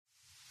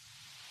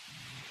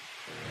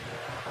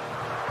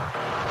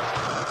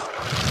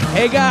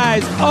Hey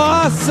guys,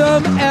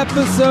 awesome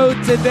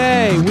episode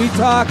today. We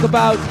talk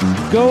about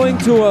going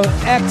to an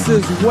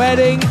ex's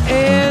wedding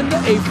and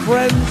a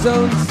friend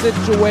zone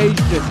situation.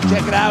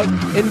 Check it out.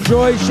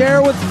 Enjoy.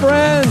 Share with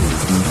friends.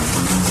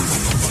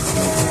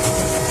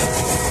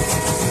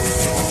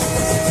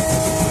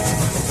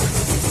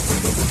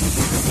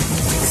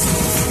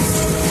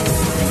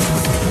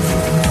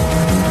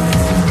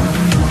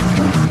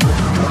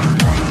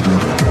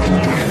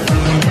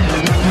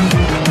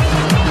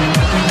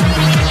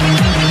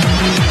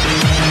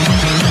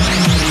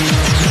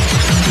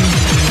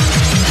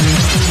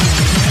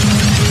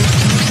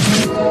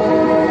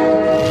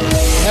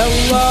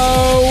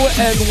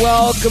 And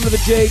welcome to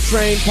the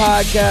J-Train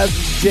Podcast.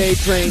 It's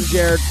J-Train,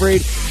 Jared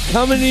Freed,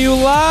 coming to you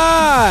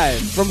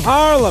live from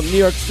Harlem, New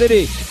York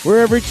City. We're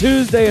every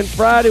Tuesday and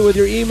Friday with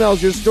your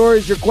emails, your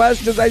stories, your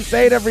questions. I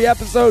say it every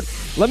episode.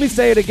 Let me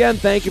say it again.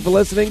 Thank you for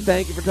listening.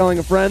 Thank you for telling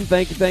a friend.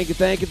 Thank you, thank you,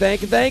 thank you,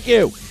 thank you, thank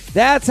you.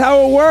 That's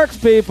how it works,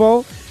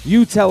 people.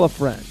 You tell a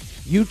friend.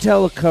 You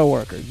tell a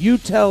coworker. You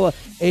tell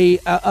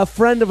a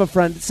friend of a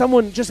friend.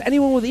 Someone, just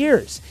anyone with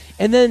ears.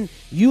 And then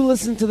you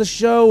listen to the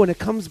show, and it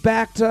comes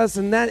back to us,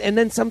 and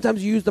then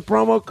sometimes you use the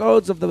promo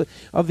codes of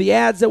the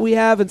ads that we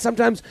have, and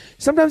sometimes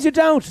you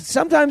don't.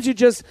 Sometimes you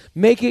just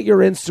make it your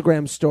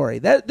Instagram story.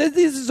 This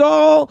is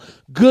all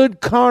good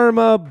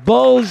karma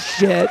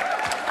bullshit.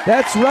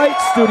 That's right,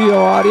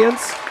 studio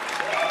audience.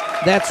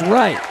 That's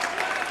right.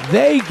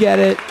 They get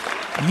it.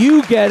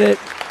 You get it.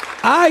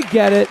 I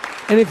get it.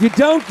 And if you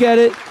don't get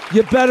it,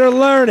 you better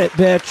learn it,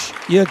 bitch.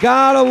 You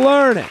gotta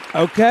learn it,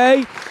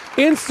 okay?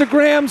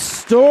 Instagram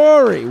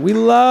story. We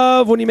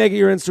love when you make it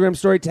your Instagram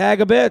story. Tag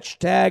a bitch.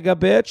 Tag a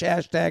bitch.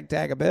 Hashtag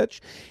tag a bitch.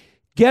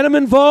 Get them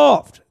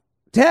involved.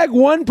 Tag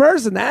one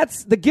person.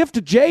 That's the gift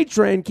of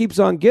J-Train keeps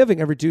on giving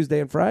every Tuesday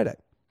and Friday.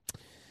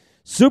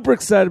 Super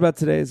excited about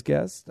today's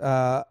guest.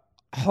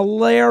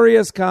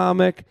 Hilarious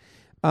comic.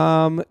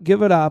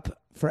 Give it up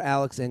for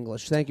Alex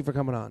English. Thank you for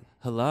coming on.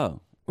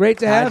 Hello. Great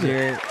to have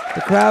you.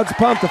 The crowd's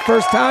pumped. The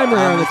first timer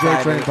on the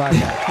J-Train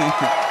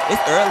podcast.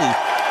 It's early.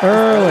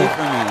 Early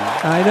for me.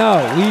 I know.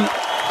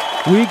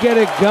 We get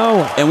it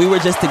going. And we were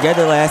just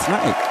together last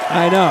night.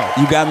 I know.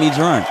 You got me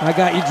drunk. I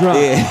got you drunk.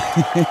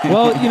 Yeah.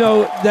 Well, you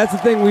know, that's the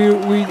thing.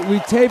 We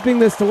taping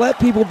this to let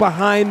people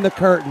behind the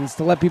curtains,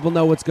 to let people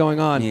know what's going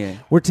on. Yeah.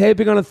 We're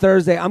taping on a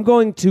Thursday. I'm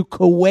going to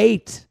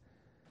Kuwait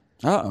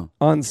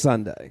on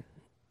Sunday.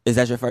 Is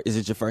that is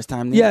it your first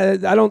time there?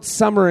 Yeah, I don't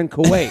summer in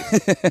Kuwait.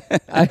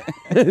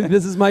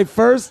 This is my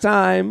first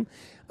time.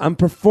 I'm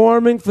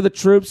performing for the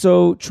troops.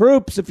 So,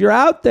 troops, if you're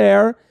out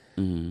there,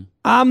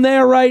 I'm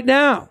there right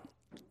now.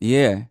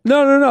 Yeah.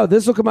 No.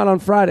 This will come out on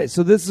Friday.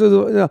 So this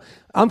is,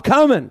 I'm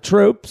coming,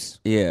 troops.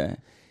 Yeah.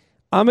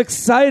 I'm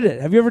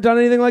excited. Have you ever done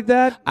anything like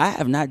that? I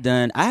haven't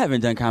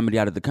done comedy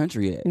out of the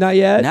country yet. Not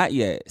yet? Not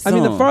yet. I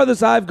mean, the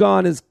farthest I've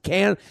gone is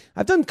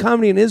I've done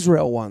comedy in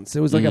Israel once. It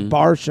was like a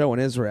bar show in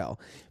Israel.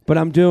 But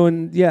I'm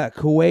doing,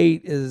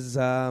 Kuwait is...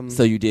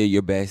 So you did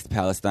your best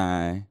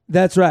Palestine.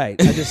 That's right.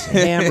 I just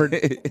hammered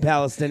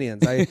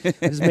Palestinians. I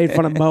just made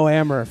fun of Mo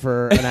Amer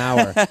for an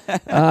hour.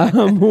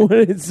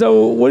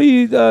 So what do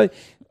you...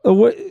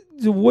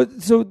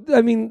 So,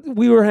 I mean,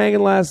 we were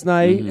hanging last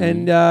night,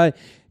 and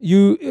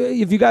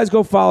if you guys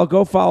go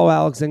follow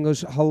Alex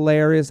English.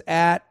 Hilarious.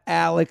 At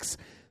Alex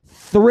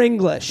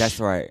Thringlish. That's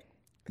right.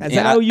 That's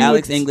how you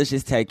Alex English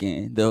is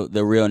taken.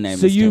 The real name.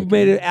 So is you taken.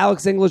 made it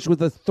Alex English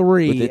with a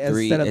 3 with a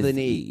 3 instead of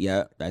the E.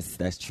 Yeah,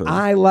 that's true.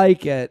 I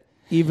like it,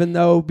 even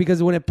though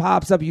because when it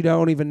pops up, you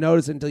don't even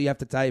notice it until you have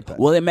to type it.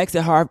 Well, it makes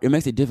it hard. It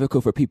makes it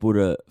difficult for people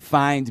to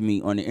find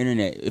me on the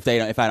internet if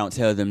I don't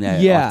tell them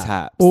that off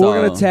top. Well,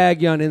 we're gonna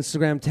tag you on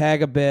Instagram.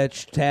 Tag a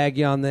bitch. Tag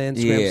you on the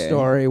Instagram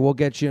story. We'll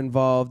get you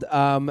involved.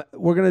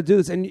 We're gonna do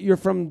this, and you're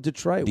from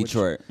Detroit.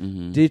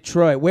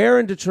 Detroit. Where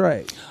in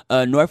Detroit?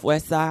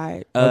 Northwest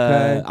side.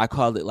 Okay. I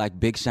call it like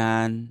Big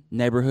Shine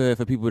neighborhood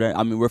for people that.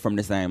 I mean, we're from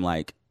the same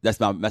like. That's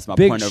my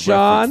Big point of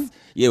Sean? reference.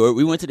 Yeah,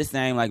 we went to the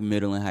same like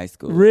middle and high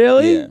school.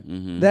 Really? Yeah.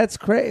 Mm-hmm. That's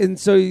crazy. And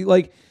so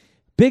like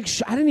Big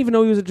Sean, I didn't even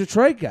know he was a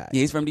Detroit guy.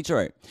 Yeah, he's from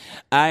Detroit.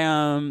 I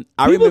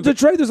People remember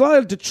Detroit. There's a lot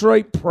of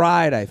Detroit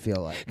pride. I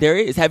feel like there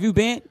is. Have you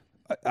been?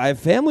 I have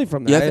family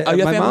from there.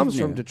 My mom's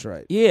from there?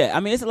 Detroit. Yeah, I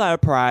mean, it's a lot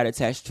of pride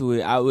attached to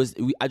it.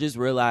 I just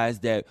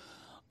realized that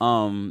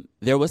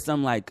there was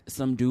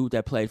some dude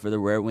that played for the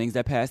Red Wings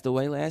that passed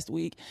away last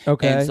week.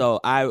 Okay. And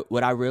so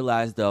what I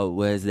realized though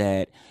was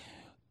that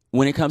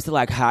when it comes to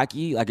like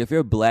hockey, like if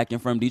you're black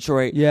and from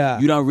Detroit,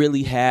 you don't really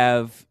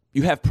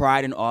you have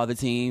pride in all the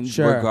teams,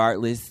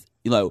 regardless.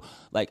 You know,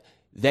 like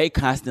they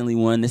constantly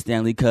won the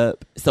Stanley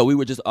Cup. So we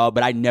were just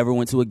but I never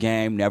went to a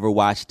game, never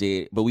watched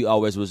it. But we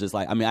always was just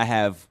like, I mean, I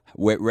have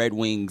Red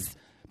Wings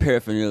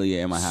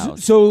paraphernalia in my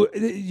house. So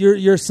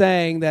you're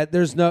saying that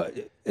there's no...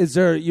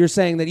 You're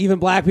saying that even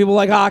black people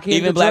like hockey?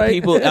 Even black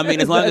people, I mean,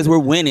 as long as we're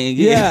winning.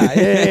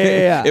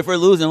 Yeah. If we're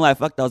losing, like,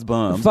 fuck those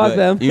bums. Fuck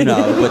them. You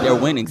know, but they're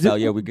winning, so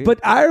yeah, we're good. But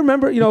I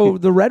remember,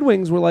 the Red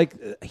Wings were,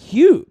 like,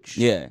 huge.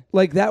 Yeah.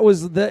 Like, that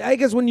was I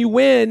guess when you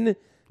win...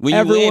 when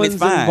everyone's it's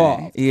fine.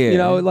 involved. Yeah. You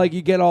know, like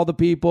you get all the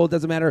people. It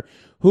doesn't matter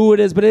who it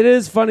is, but it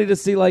is funny to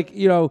see, like,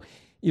 you know,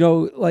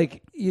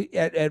 like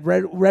at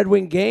Red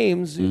Wing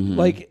games,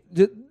 like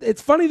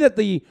it's funny that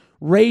the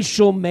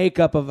racial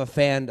makeup of a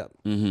fandom.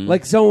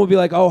 Like someone would be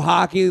like, "Oh,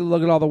 hockey!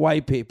 Look at all the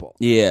white people."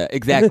 Yeah,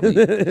 exactly.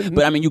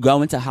 But I mean, you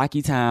go into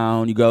Hockey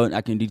Town, you go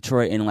like in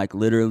Detroit, and like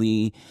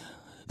literally,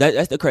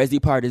 that's the crazy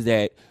part is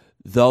that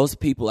those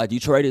people, like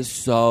Detroit is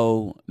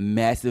so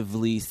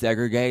massively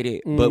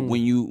segregated. But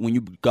when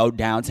you go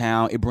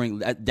downtown,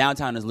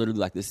 downtown is literally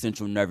like the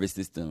central nervous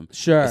system,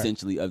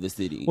 essentially, of the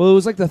city. Well, it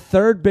was like the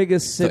third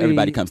biggest city, so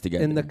everybody comes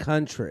together in the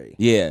country.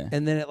 Yeah,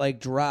 and then it like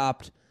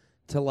dropped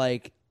to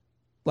like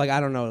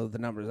I don't know the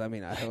numbers. I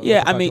mean,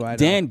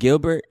 Dan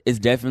Gilbert is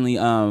definitely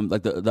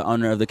like the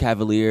owner of the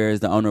Cavaliers,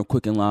 the owner of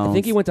Quicken Loans. I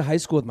think he went to high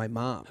school with my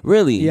mom.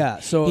 Really? Yeah.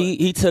 So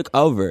he took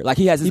over. Like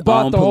he has his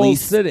own the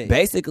police. Whole city.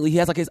 Basically, he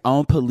has like his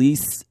own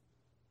police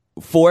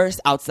force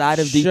outside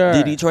of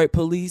the Detroit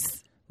police.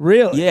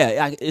 Really?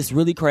 Yeah, it's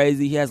really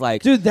crazy. He has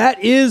like, dude,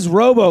 that is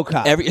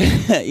RoboCop.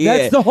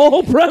 That's the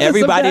whole premise.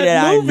 Everybody of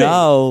that movie. I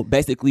know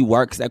basically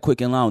works at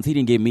Quicken Loans. He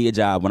didn't give me a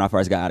job when I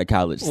first got out of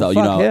college, so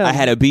you know, I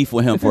had a beef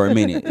with him for a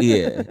minute.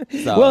 Yeah.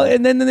 So. Well,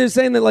 and then they're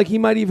saying that like he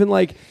might even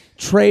like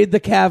trade the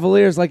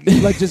Cavaliers, like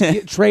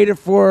just trade it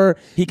for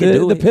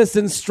the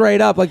Pistons straight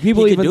up. Like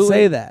people even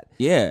say that.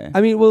 Yeah.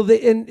 I mean, well,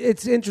 and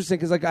it's interesting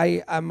because like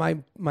my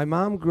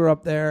mom grew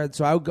up there, and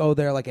so I would go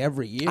there like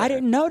every year. I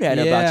didn't know that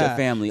about your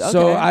family. Okay.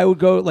 So I would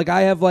go, like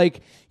I have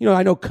like, you know,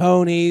 I know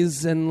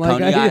Coney's and like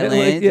Coney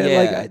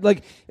Island,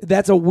 like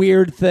that's a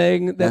weird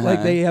thing that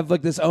like they have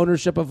like this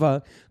ownership of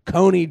a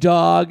Coney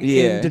dog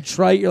in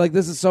Detroit. You're like,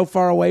 this is so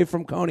far away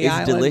from Coney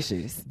Island. It's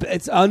delicious.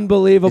 It's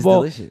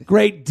unbelievable. It's delicious.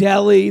 Great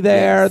deli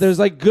there. Yes. There's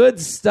like good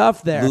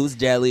stuff there. Lou's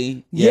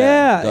Deli.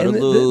 Yeah. Go to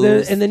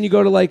Lou's. And then you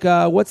go to like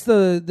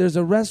there's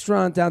a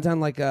restaurant downtown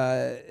like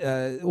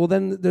well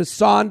then there's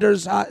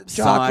Saunders hot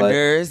chocolate.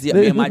 Saunders. Yeah,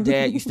 me and my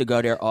dad used to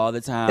go there all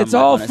the time. It's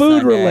all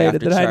food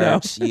related that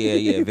church. I know.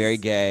 Yeah, very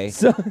gay.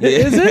 So,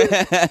 is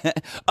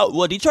it? Oh,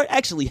 well, Detroit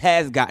actually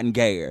has gotten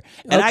gayer.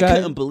 And I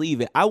couldn't believe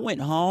it. I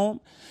went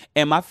home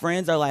and my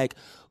friends are like,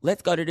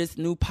 let's go to this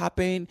new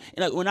poppin'.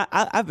 And like when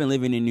I've been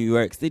living in New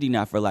York City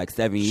now for like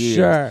 7 years.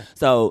 Sure.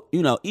 So,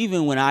 you know,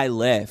 even when I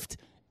left,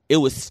 it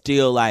was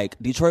still like,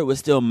 Detroit was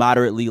still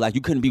moderately, like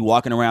you couldn't be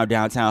walking around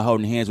downtown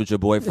holding hands with your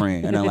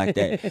boyfriend and nothing like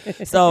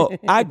that. So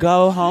I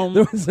go home.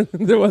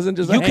 There wasn't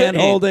just a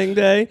hand-holding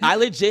day? I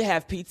legit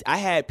have I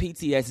had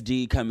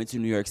PTSD coming to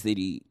New York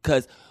City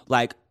because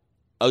like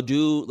a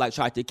dude like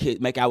tried to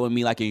make out with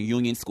me like in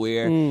Union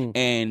Square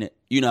and,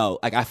 you know,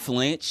 like I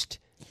flinched.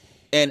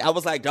 And I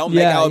was like, don't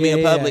make out with me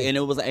in public. And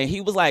and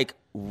he was like,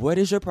 what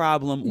is your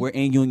problem? We're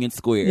in Union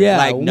Square. Yeah,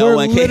 like no we're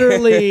one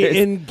literally cares.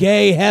 In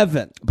gay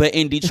heaven. But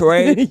in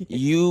Detroit,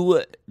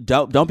 you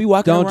don't be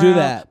walking around. Don't do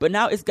that. But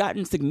now it's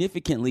gotten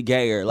significantly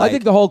gayer. Like, I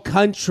think the whole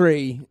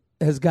country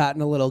has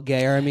gotten a little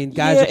gayer. I mean,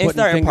 guys are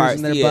putting fingers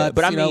in their butts.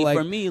 But I mean,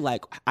 for me,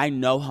 like I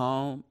know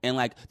home, and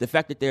like the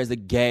fact that there's a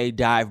gay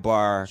dive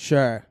bar.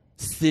 Sure.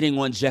 Sitting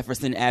on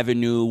Jefferson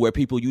Avenue where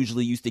people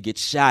usually used to get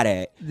shot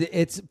at.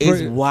 It's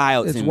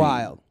wild to me. It's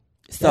wild.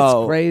 So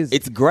that's crazy.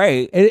 It's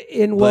great.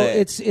 You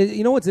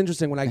know what's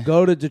interesting? When I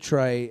go to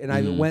Detroit, and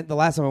I went the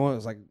last time I went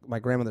was like my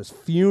grandmother's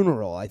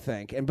funeral, I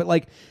think. But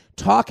like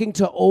talking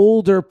to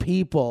older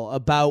people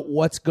about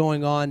what's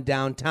going on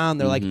downtown,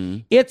 they're like,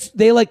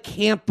 they like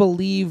can't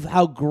believe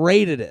how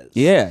great it is.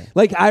 Yeah.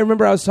 Like I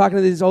remember I was talking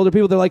to these older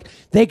people. They're like,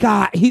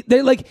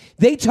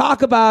 they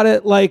talk about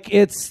it like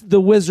it's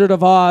the Wizard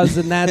of Oz,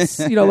 and that's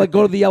you know like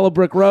go to the Yellow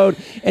Brick Road,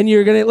 and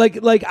you're gonna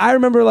like I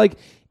remember like.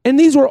 And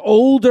these were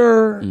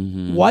older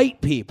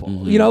white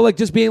people, you know, like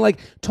just being like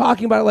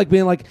talking about it, like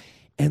being like,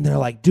 and they're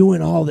like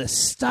doing all this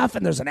stuff,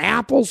 and there's an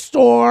Apple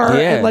store,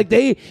 and like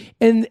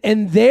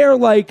and they're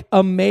like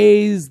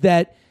amazed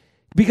that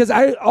because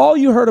all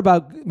you heard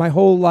about my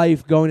whole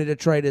life going to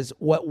Detroit is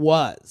what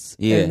was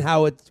and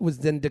how it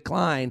was in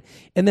decline,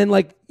 and then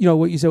like you know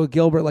what you said with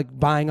Gilbert, like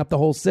buying up the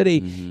whole city,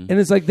 and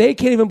it's like they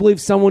can't even believe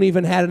someone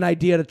even had an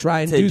idea to try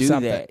and do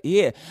something. That.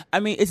 Yeah,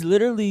 I mean it's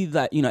literally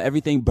like you know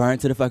everything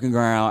burned to the fucking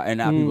ground, and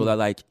now people are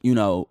like you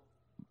know.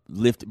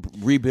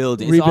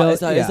 Rebuilding.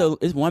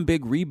 It's one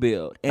big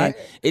rebuild, and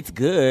it's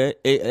good.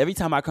 Every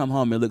time I come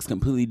home, it looks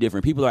completely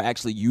different. People are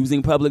actually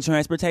using public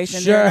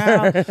transportation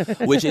there now,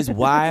 which is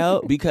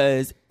wild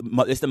because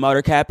it's the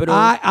motor capital.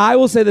 I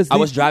will say this: I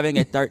was driving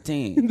at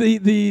 13.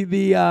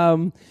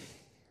 The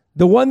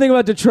one thing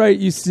about Detroit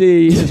you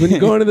see is when you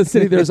go into the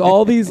city, there's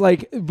all these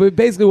like. But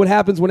basically, what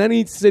happens when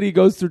any city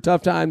goes through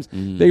tough times,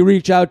 they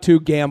reach out to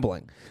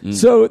gambling.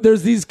 So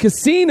there's these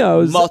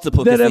casinos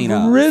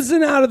have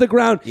risen out of the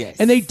ground,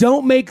 and they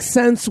don't make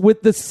sense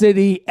with the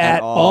city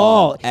at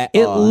all.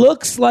 It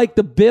looks like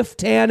the Biff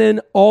Tannen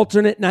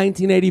alternate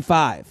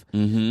 1985.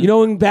 You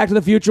know, in Back to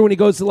the Future when he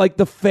goes to like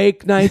the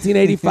fake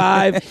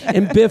 1985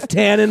 and Biff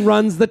Tannen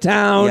runs the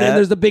town and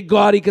there's the big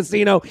gaudy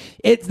casino.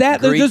 It's that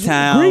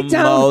Greektown,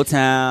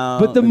 Motown,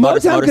 but the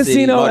Motown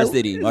casino,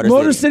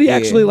 Motor City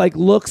actually like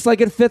looks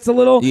like it fits a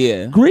little.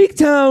 Yeah,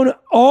 Greektown,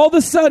 all of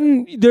a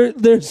sudden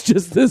there's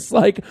just this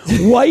like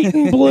like white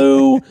and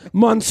blue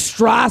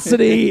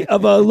monstrosity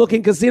of a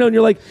looking casino, and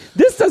you're like,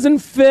 this doesn't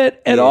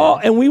fit at all.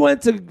 And we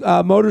went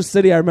to Motor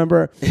City, I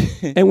remember,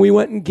 and we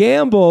went and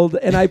gambled,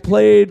 and I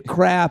played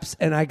craps,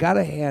 and I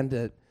gotta hand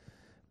it,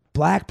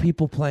 black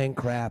people playing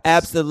craps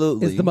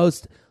absolutely is the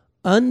most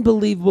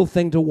unbelievable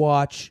thing to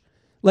watch.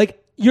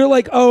 Like, you're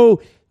like,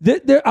 oh,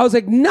 I was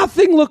like,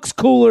 nothing looks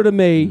cooler to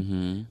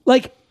me.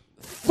 Like,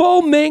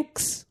 full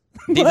minks.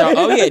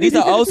 These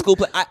are old school.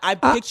 I'm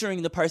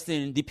picturing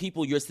the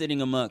people you're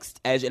sitting amongst,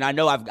 and I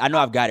know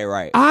I've got it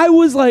right. I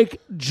was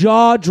like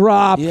jaw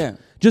dropped. Yeah,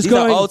 just these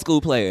going, are old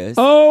school players.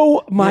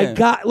 Oh my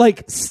God!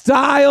 Like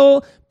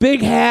style,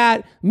 big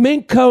hat,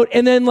 mink coat,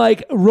 and then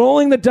like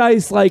rolling the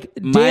dice, like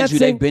Mind dancing. You,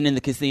 they've been in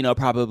the casino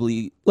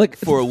probably like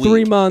for a week.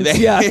 3 months.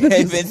 Yeah,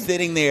 they've been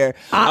sitting there.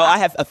 I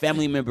have a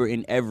family member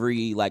in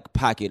every like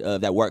pocket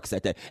of that works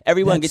at that.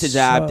 Everyone gets a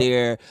job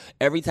there.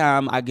 Every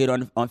time I get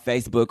on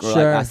Facebook or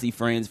like I see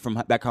friends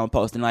from back home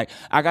posting like,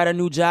 I got a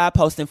new job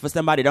posting for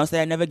somebody. Don't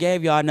say I never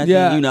gave y'all nothing.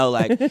 Yeah. You know,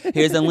 like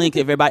here's a link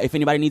if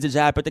anybody needs a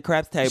job at the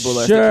craps table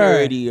or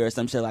security or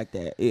some shit like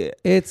that. Yeah,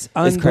 it's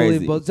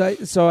unbelievable.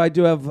 So I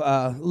do have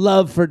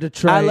love for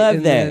Detroit. I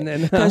love that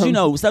because you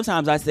know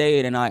sometimes I say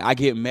it and I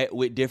get met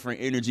with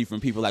different energy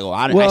from people like,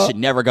 I should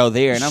never go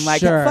there, and I'm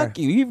like, fuck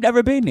you, you've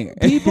never been there.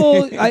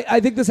 People, I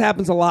think this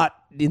happens a lot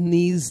in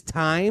these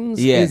times,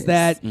 is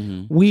that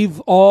we've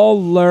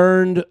all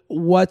learned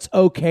what's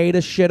okay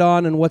to shit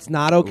on and what's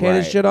not okay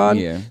to shit on.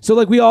 Yeah. So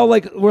like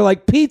we're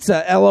like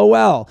pizza,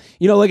 LOL.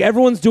 You know, like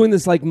everyone's doing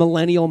this like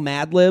millennial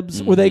Mad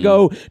Libs where they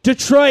go,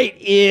 Detroit,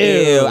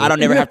 ew. I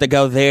don't ever have to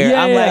go there.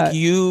 I'm like,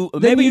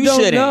 maybe you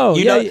shouldn't. Know.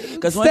 You know,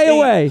 because stay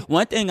away.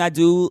 One thing I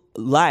do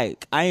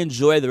like, I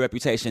enjoy the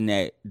reputation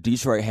that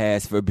Detroit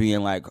has for being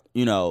like,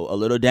 you know, a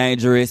little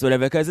dangerous,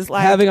 whatever, because it's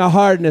like having a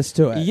hardness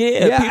to it.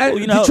 Yeah, people,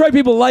 you know, Detroit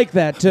people like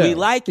that too. We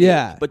like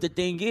it. But the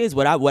thing is,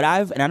 I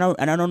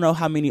don't know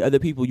how many other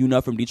people you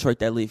know from Detroit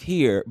that live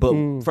here, but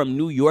from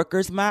New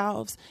Yorkers'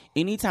 mouths,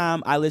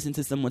 anytime I listen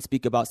to someone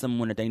speak about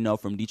someone that they know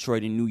from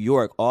Detroit and New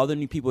York, all the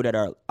new people that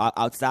are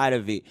outside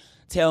of it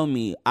tell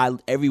me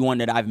everyone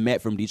that I've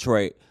met from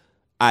Detroit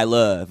I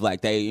love.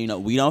 Like they, you know,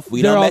 we don't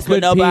mess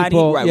with nobody.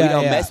 People. Right. We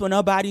don't mess with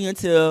nobody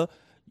until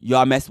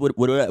y'all mess with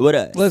us.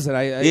 Listen,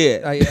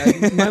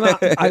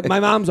 my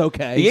mom's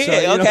okay. Yeah,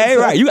 so, okay,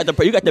 right. You got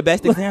the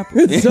best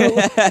example. So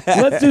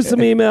let's do some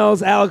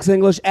emails. Alex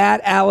English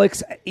at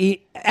Alex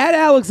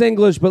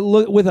English, but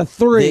look with a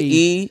 3. The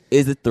E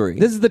is a 3.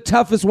 This is the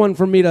toughest one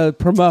for me to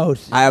promote.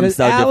 I am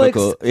so Alex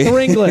difficult. For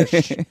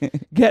English,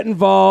 get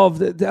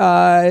involved.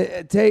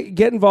 Get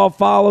involved.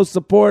 Follow.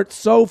 Support.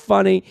 So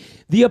funny.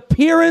 The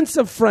appearance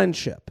of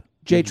friendship.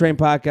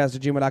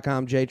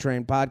 JTrainPodcast@gmail.com.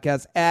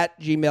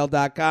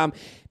 JTrainPodcast@gmail.com.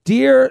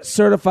 Dear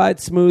Certified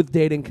Smooth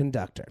Dating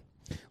Conductor,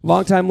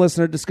 longtime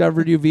listener,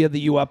 discovered you via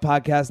the U Up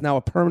podcast, now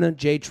a permanent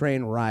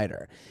J-Train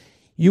rider.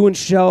 You and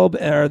Shelb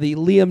are the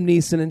Liam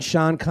Neeson and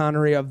Sean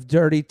Connery of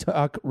Dirty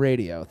Talk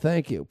Radio.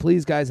 Thank you.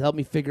 Please, guys, help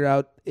me figure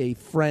out a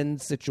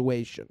friend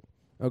situation.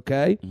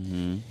 Okay?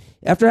 Mm-hmm.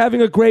 After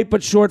having a great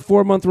but short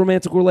 4-month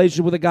romantic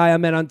relationship with a guy I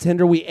met on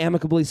Tinder, we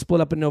amicably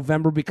split up in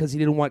November because he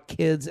didn't want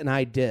kids and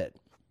I did.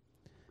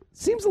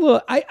 Seems a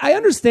little... I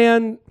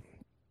understand...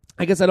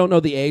 I guess I don't know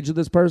the age of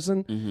this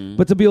person,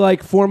 but to be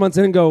like 4 months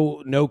in and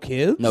go, no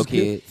kids? No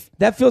kids.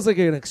 That feels like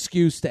an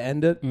excuse to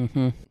end it.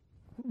 Mm-hmm.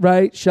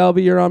 Right?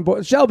 Shelby, you're on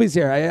board. Shelby's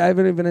here. I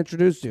haven't even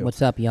introduced you.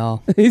 What's up,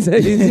 y'all? he's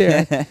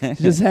here.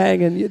 Just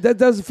hanging. That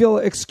does feel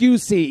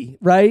excusey,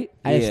 right?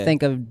 I just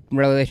think of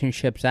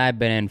relationships I've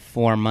been in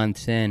 4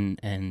 months in,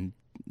 and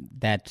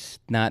that's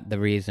not the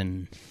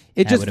reason.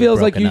 It just feels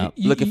like you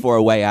looking for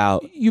a way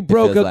out. You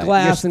broke a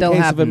glass in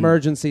case of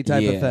emergency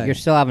type of thing. You're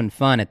still having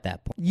fun at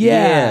that point.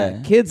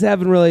 Yeah. Kids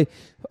haven't really...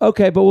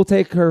 Okay, but we'll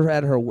take her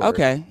at her word.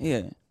 Okay,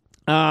 yeah.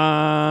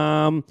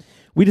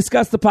 We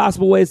discussed the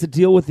possible ways to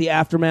deal with the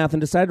aftermath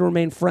and decided to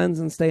remain friends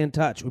and stay in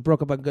touch. We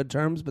broke up on good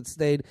terms, but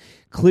stayed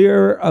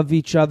clear of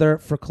each other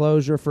for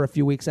closure for a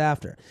few weeks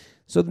after.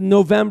 So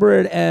November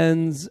it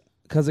ends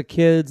because of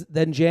kids.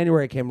 Then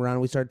January came around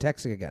and we started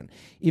texting again.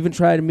 Even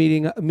tried to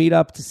meet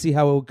up to see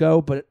how it would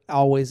go, but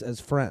always as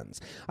friends.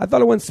 I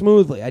thought it went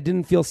smoothly. I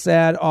didn't feel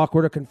sad,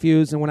 awkward, or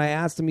confused. And when I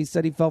asked him, he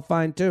said he felt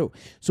fine too.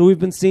 So we've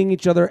been seeing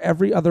each other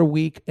every other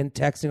week and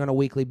texting on a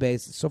weekly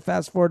basis. So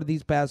fast forward to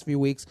these past few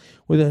weeks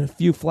where a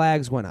few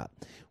flags went up.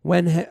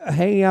 When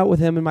hanging out with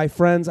him and my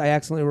friends, I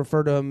accidentally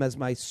referred to him as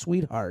my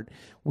sweetheart.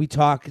 We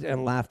talked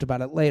and laughed about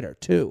it later.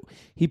 2,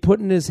 he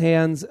put his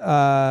hands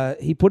on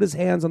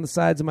the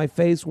sides of my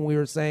face when we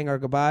were saying our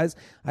goodbyes.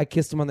 I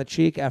kissed him on the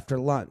cheek after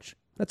lunch.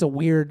 That's a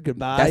weird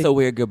goodbye. That's a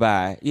weird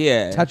goodbye.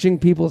 Yeah. Touching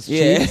people's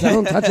cheeks. I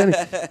don't touch any.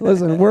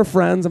 Listen, we're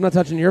friends. I'm not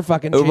touching your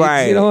fucking cheeks.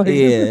 Right. You know?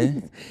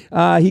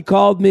 Yeah. He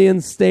called me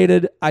and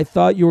stated, I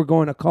thought you were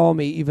going to call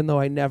me, even though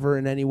I never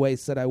in any way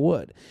said I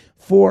would.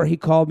 4, he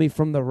called me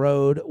from the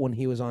road when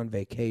he was on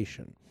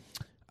vacation.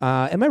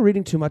 Am I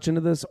reading too much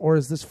into this, or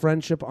is this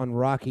friendship on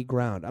rocky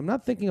ground? I'm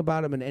not thinking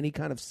about him in any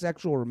kind of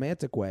sexual or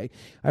romantic way.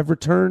 I've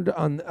returned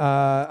on the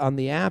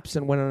apps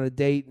and went on a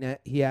date, and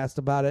he asked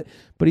about it,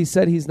 but he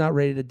said he's not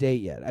ready to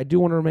date yet. I do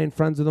want to remain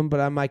friends with him, but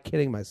am I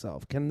kidding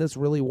myself? Can this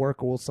really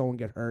work, or will someone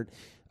get hurt?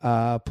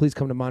 Please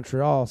come to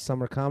Montreal,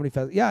 Summer Comedy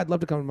Fest. Yeah, I'd love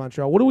to come to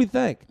Montreal. What do we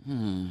think?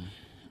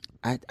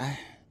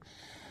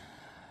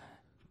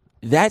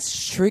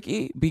 That's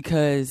tricky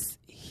because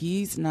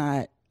he's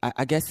not.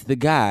 I guess the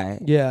guy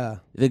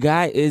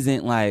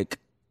isn't like,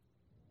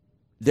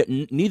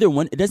 neither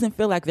one, it doesn't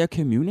feel like they're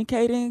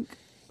communicating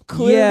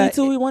clearly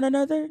to one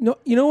another. No,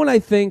 you know what I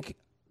think?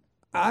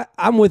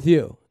 I'm with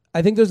you.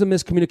 I think there's a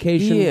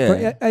miscommunication.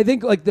 Yeah. I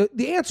think like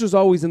the answer is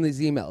always in these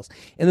emails.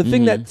 And the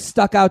thing that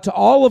stuck out to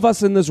all of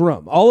us in this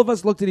room, all of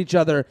us looked at each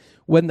other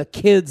when the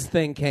kids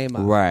thing came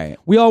up. Right.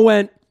 We all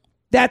went,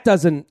 that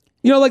doesn't,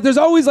 like there's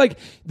always like,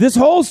 this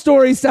whole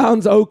story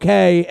sounds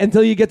okay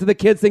until you get to the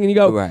kids thing and you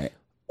go, right.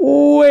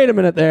 Wait a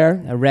minute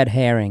there. A red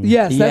herring.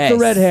 Yes, that's a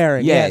red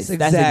herring. Yes, exactly.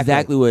 That's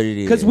exactly what it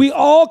is. Because we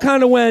all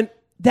kind of went,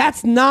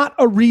 that's not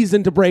a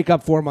reason to break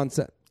up 4 months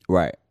in.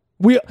 Right.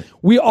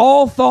 We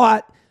all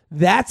thought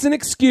that's an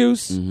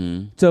excuse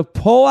to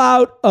pull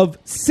out of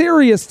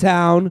serious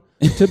town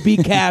to be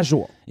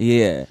casual.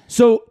 Yeah.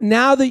 So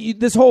now that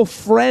this whole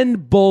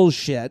friend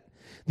bullshit,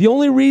 the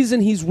only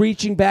reason he's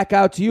reaching back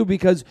out to you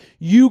because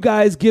you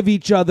guys give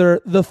each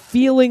other the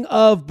feeling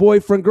of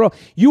boyfriend girl.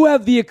 You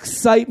have the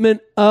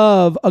excitement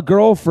of a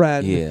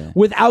girlfriend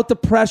without the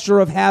pressure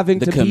of having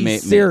to be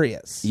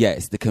serious.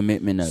 Yes, the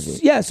commitment of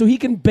it. Yeah, so he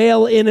can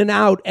bail in and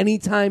out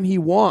anytime he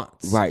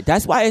wants. Right.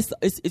 That's why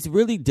it's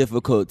really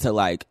difficult to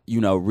like,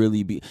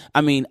 really be.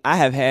 I mean, I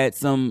have had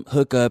some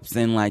hookups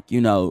and like,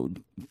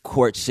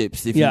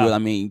 courtships, if you will. I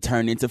mean,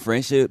 turn into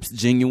friendships,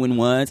 genuine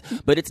ones.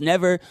 But it's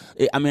never.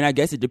 I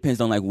guess it depends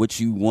on like what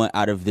you want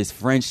out of this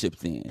friendship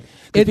thing.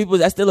 Because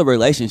that's still a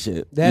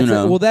relationship.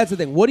 Well, that's the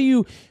thing.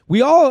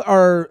 We all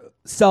are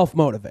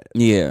self-motivated.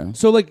 Yeah.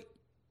 So like,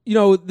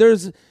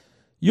 there's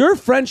your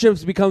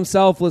friendships become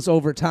selfless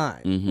over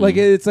time. Like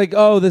it's like,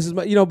 oh, this is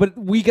my, but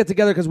we get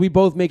together because we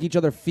both make each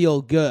other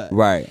feel good.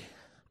 Right.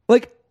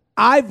 Like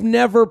I've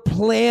never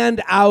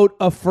planned out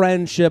a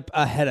friendship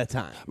ahead of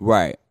time.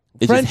 Right.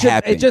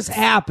 It just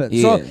happens.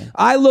 Yeah. So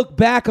I look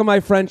back on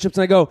my friendships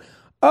and I go,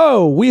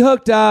 oh, we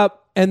hooked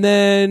up and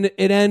then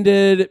it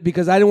ended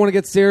because I didn't want to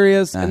get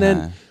serious. And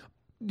then,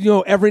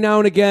 every now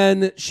and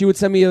again, she would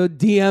send me a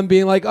DM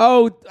being like,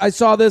 oh, I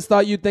saw this,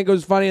 thought you'd think it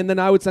was funny. And then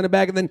I would send it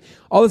back. And then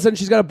all of a sudden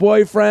she's got a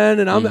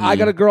boyfriend and I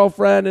got a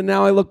girlfriend. And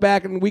now I look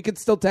back and we could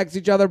still text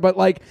each other, but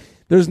like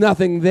there's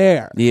nothing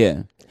there.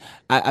 Yeah.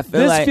 I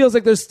feel this feels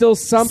like there's still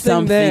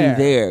something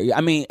there. I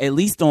mean, at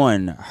least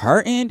on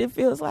her end, it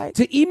feels like.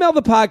 To email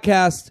the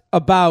podcast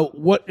about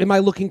what am I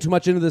looking too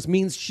much into this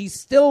means she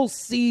still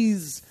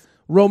sees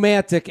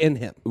romantic in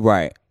him.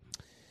 Right.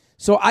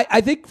 So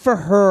I think for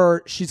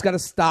her, she's got to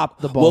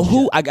stop the bullshit.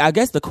 Well, I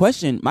guess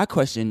my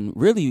question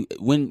really,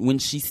 when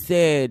she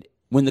said,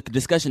 when the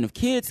discussion of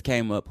kids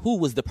came up, who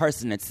was the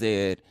person that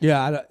said...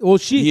 Yeah, well,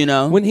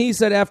 when he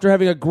said after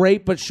having a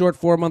great but short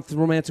 4-month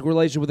romantic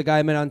relationship with a guy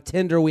I met on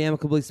Tinder, we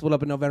amicably split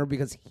up in November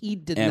because he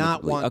did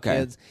not want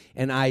kids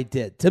and I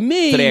did. To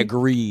me... So they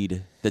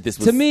agreed that this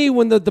was... To me,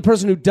 when the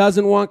person who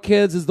doesn't want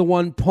kids is the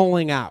one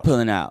pulling out.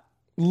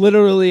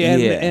 Literally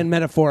and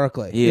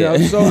metaphorically. Yeah.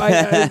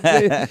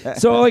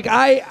 So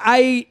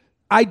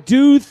I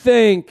do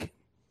think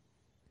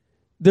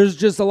there's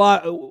just a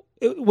lot...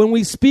 When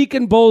we speak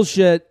in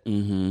bullshit,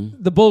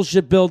 the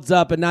bullshit builds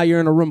up and now you're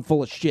in a room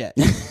full of shit.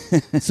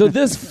 So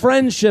this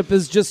friendship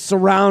is just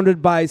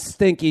surrounded by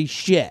stinky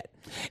shit.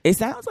 It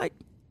sounds like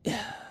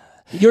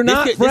you're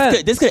not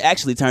friends. This could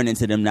actually turn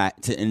into them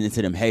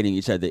into them hating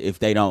each other if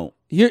they don't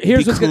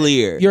here's be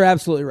clear. You're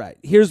absolutely right.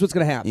 Here's what's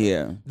going to happen.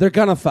 Yeah. They're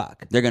going to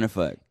fuck.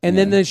 And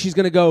then she's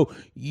going to go,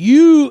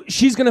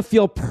 she's going to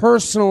feel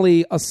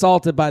personally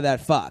assaulted by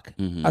that fuck.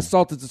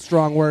 Assaulted's a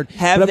strong word.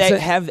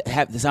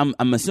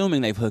 I'm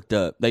assuming they've hooked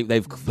up.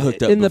 They've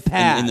hooked up in the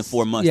past. In the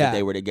 4 months that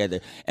they were together.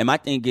 And my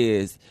thing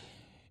is,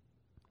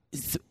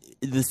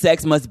 the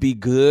sex must be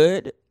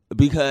good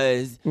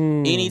because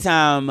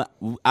anytime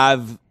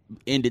I've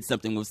ended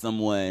something with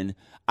someone,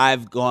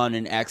 I've gone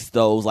and asked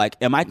those, like,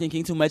 am I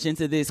thinking too much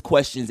into this?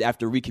 Questions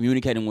after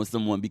recommunicating with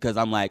someone because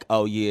I'm like,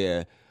 oh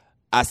yeah,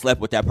 I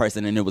slept with that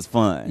person and it was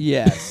fun.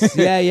 Yes.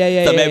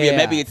 Yeah. So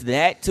maybe it's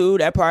that too,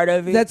 that part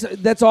of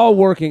it. That's all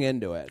working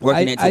into it.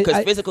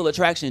 Because physical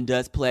attraction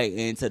does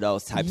play into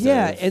those types of...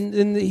 Yeah,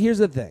 and here's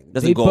the thing.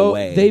 Doesn't go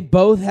away. They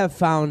both have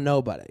found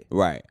nobody.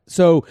 Right.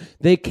 So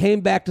they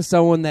came back to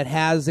someone that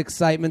has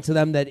excitement to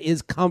them, that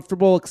is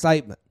comfortable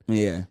excitement.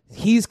 Yeah.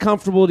 He's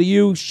comfortable to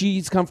you.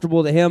 She's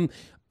comfortable to him.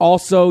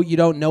 Also, you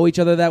don't know each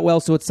other that well,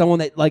 so it's someone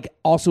that like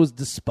also is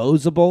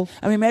disposable.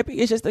 I mean, maybe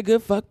it's just a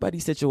good fuck buddy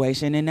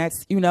situation, and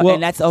that's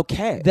and that's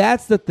okay.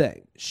 That's the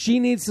thing. She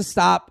needs to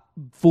stop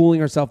fooling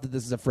herself that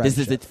this is a friendship.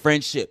 This is a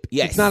friendship.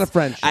 Yes. It's not a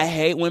friendship. I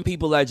hate when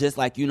people are just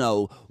like,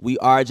 we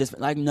are just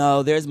like,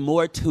 no, there's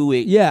more to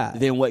it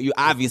than what you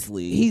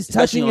obviously. He's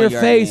touching your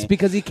face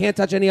because he can't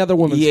touch any other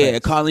woman's face. Yeah,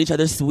 calling each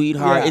other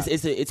sweetheart. Yeah.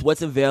 It's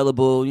what's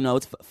available.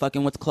 It's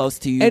fucking what's close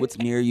to you, what's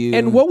near you.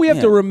 And what we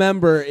have to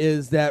remember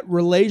is that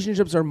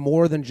relationships are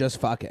more than just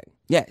fucking.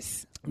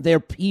 Yes. They're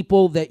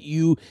people that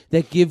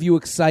give you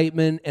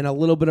excitement and a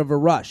little bit of a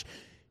rush.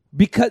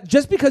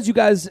 Just because you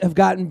guys have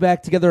gotten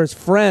back together as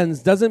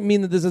friends doesn't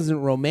mean that this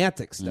isn't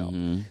romantic still.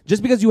 Mm-hmm.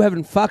 Just because you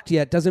haven't fucked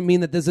yet doesn't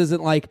mean that this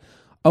isn't like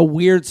a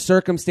weird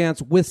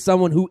circumstance with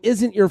someone who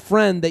isn't your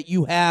friend that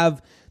you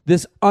have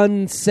this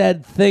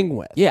unsaid thing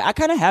with. Yeah, I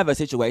kind of have a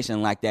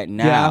situation like that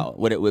now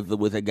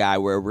with a guy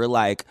where we're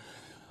like,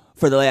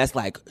 for the last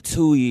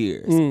 2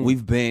 years,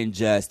 we've been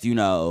just,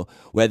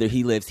 whether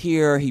he lives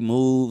here, he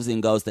moves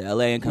and goes to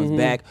LA and comes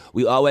back.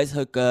 We always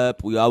hook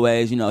up. We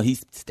always, he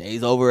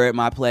stays over at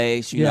my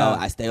place.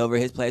 I stay over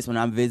at his place when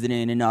I'm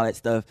visiting and all that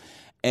stuff.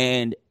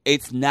 And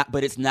it's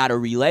not a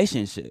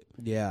relationship.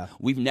 Yeah.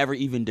 We've never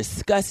even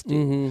discussed it.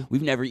 Mm-hmm.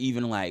 We've never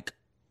even we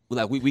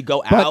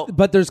go out.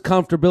 But there's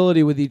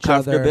comfortability with each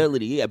other.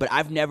 Comfortability, yeah. But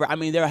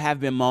there have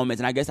been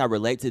moments, and I guess I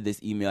relate to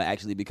this email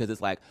actually because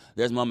it's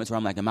there's moments where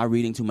I'm like, am I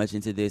reading too much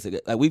into this?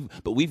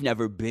 We've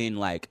never been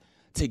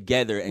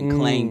together and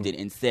claimed it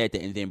and said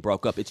that and then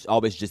broke up. It's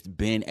always just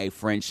been a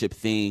friendship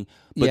thing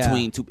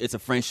between two. It's a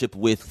friendship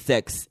with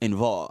sex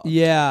involved.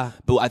 Yeah.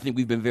 But I think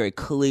we've been very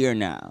clear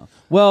now.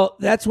 Well,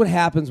 that's what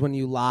happens when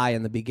you lie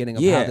in the beginning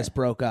of how this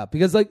broke up.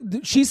 Because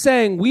she's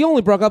saying we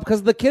only broke up because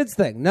of the kids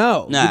thing.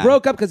 No. He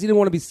broke up because he didn't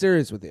want to be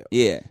serious with you.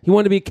 Yeah. He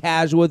wanted to be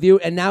casual with you,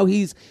 and now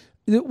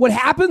what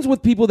happens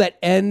with people that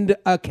end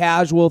a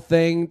casual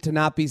thing to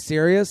not be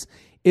serious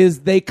is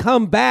they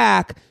come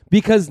back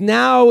because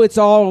now it's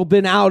all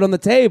been out on the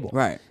table.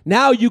 Right.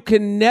 Now you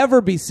can never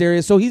be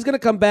serious. So he's going to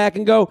come back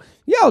and go,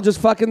 yeah, I'll just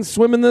fucking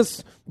swim in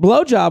this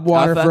blowjob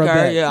water for a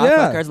bit. Yeah, I'll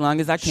fuck her as long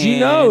as I can. She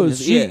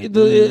knows.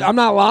 I'm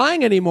not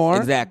lying anymore.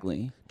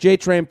 Exactly.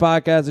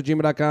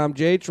 JTrainPodcast@gmail.com.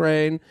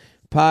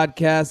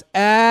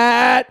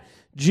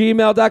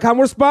 JTrainPodcast@gmail.com.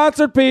 We're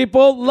sponsored,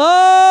 people.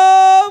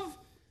 Love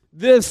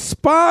this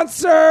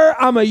sponsor.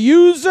 I'm a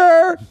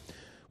user.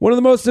 One of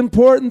the most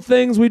important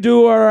things we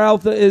do our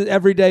health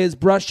every day is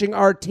brushing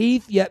our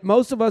teeth, yet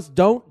most of us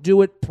don't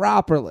do it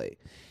properly.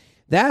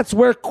 That's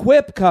where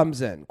Quip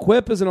comes in.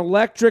 Quip is an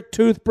electric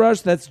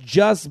toothbrush that's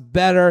just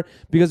better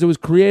because it was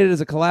created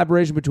as a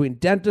collaboration between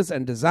dentists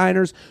and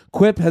designers.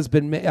 Quip has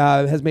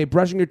made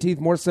brushing your teeth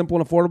more simple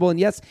and affordable,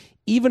 and yes,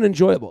 even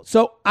enjoyable.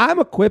 So I'm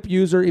a Quip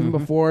user even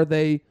before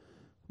they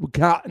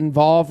got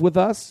involved with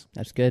us.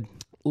 That's good.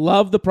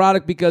 Love the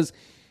product because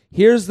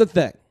here's the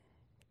thing.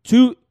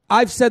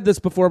 I've said this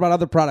before about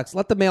other products.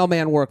 Let the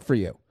mailman work for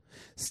you.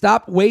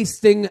 Stop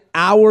wasting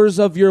hours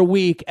of your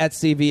week at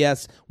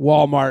CVS,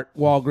 Walmart,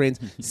 Walgreens.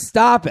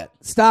 Stop it.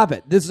 Stop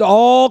it. This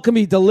all can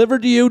be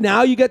delivered to you.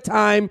 Now you get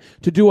time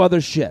to do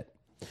other shit.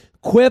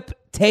 Quip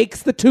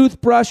takes the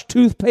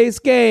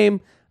toothpaste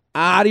game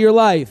out of your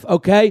life,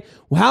 okay?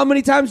 How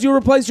many times do you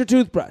replace your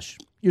toothbrush?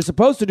 You're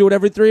supposed to do it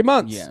every 3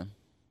 months. Yeah.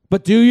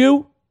 But do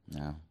you?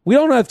 No. We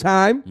don't have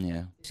time.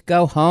 Yeah. Just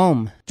go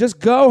home. Just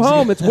go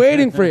home. It's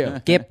waiting for you.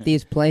 Skip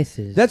these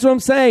places. That's what I'm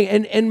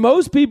saying. And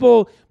most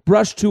people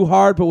brush too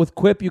hard, but with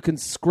Quip, you can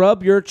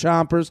scrub your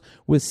chompers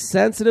with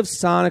sensitive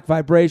sonic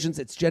vibrations.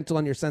 It's gentle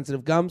on your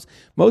sensitive gums.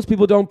 Most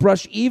people don't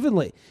brush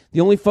evenly.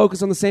 They only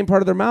focus on the same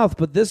part of their mouth,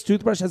 but this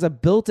toothbrush has a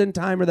built-in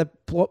timer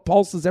that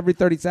pulses every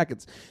 30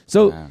 seconds.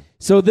 So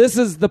this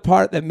is the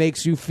part that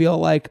makes you feel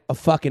like a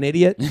fucking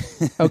idiot,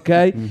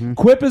 okay?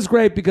 Quip is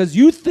great because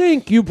you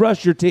think you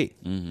brush your teeth.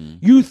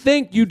 You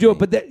think you do it,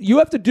 but you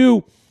have to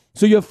do,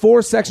 so you have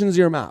 4 sections of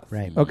your mouth,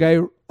 right?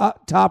 Okay,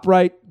 top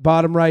right,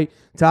 bottom right,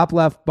 top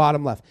left,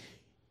 bottom left.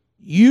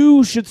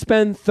 You should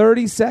spend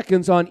 30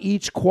 seconds on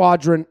each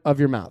quadrant of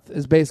your mouth.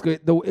 Is basically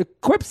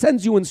Quip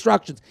sends you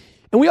instructions,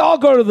 and we all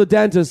go to the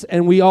dentist,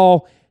 and we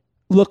all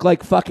look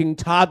like fucking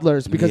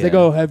toddlers because they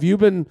go, "Have you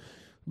been?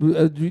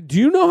 Do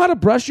you know how to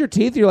brush your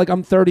teeth?" You're like,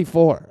 "I'm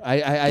 34.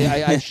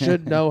 I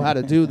should know how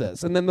to do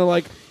this." And then they're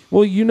like,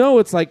 "Well,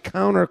 it's like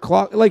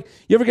counterclock. Like,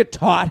 you ever get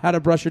taught how to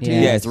brush your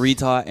teeth?" Yeah, it's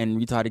retaught and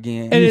retaught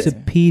again. And it's a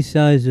pea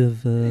size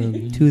of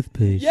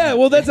toothpaste. Yeah,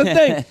 well, that's the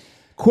thing.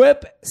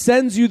 Quip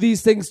sends you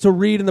these things to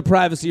read in the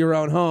privacy of your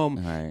own home,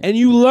 and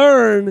you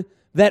learn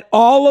that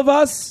all of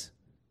us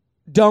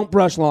don't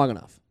brush long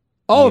enough.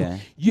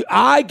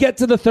 I get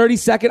to the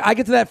 30-second. I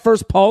get to that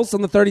first pulse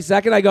on the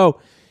 30-second. I go,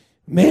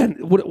 man,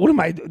 what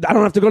am I? I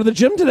don't have to go to the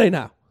gym today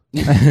now.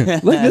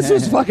 Like, this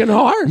was fucking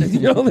hard.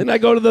 Then I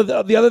go to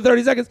the other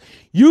 30 seconds.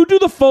 You do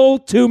the full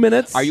 2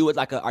 minutes. Are you a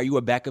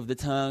back of the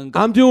tongue?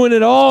 I'm doing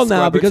it all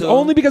now because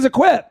of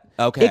Quip.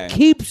 Okay. It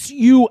keeps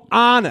you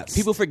honest.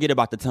 People forget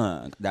about the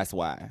tongue. That's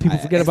why. People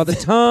forget about the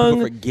tongue.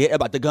 People forget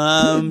about the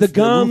gums. The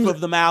roof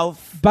of the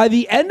mouth. By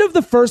the end of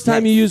the first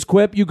time you use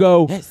Quip, you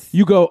go,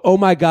 oh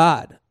my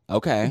God.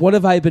 Okay. What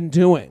have I been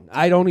doing?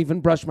 I don't even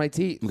brush my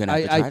teeth. I'm gonna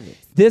have to try this.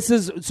 This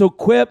is so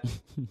Quip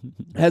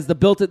has the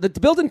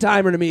built-in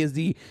timer to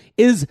me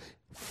is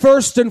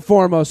first and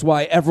foremost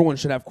why everyone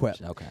should have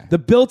Quip. Okay. The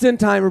built-in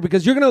timer,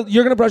 because you're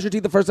gonna brush your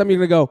teeth the first time, you're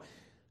gonna go,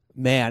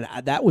 man,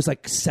 that was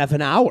like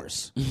 7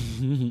 hours.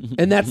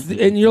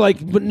 and you're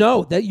like, but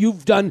no, you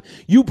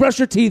brush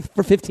your teeth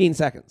for 15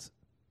 seconds.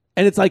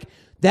 And it's like,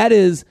 that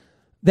is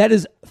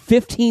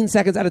 15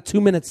 seconds out of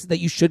 2 minutes that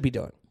you should be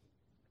doing.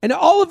 And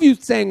all of you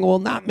saying, well,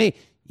 not me.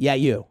 Yeah,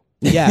 you.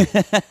 Yeah.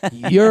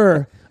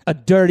 You're a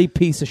dirty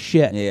piece of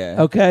shit. Yeah.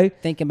 Okay?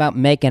 Think about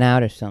making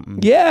out or something.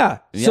 Yeah.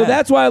 So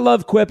that's why I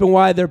love Quip and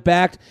why they're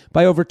backed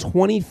by over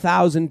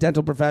 20,000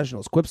 dental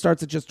professionals. Quip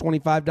starts at just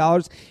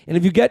 $25. And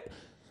if you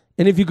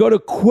go to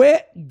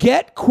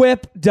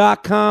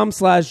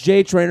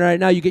getquip.com/JTrain right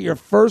now, you get your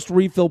first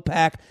refill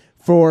pack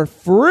for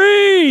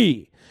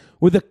free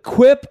with a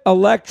Quip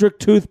electric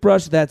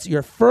toothbrush. That's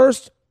your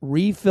first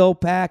refill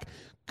pack.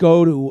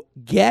 Go to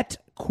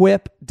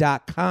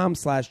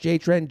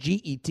getquip.com/JTrain,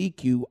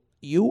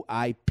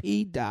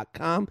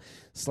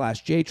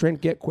 GETQUIP.com/JTrain,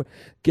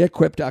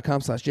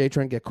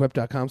 getquip.com/JTrain,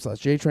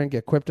 getquip.com/JTrain,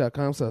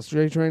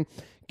 getquip.com/JTrain.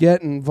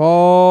 Get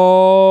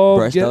involved.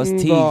 Brush those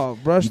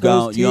teeth. Brush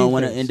those teeth. You don't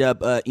want to end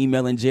up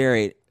emailing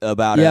Jared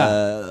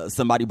about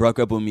somebody broke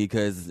up with me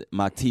because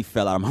my teeth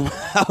fell out of my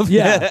mouth.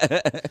 Yeah.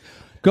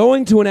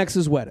 Going to an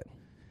ex's wedding.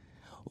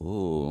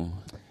 Ooh,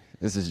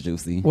 this is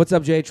juicy. What's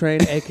up,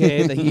 J-Train,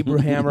 a.k.a. the Hebrew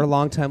Hammer,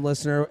 longtime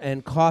listener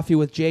and Coffee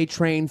with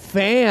J-Train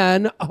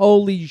fan.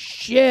 Holy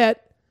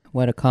shit.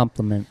 What a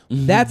compliment.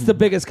 That's the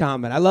biggest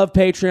comment. I love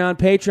Patreon.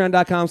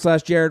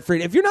 Patreon.com/Jared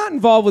Freed. If you're not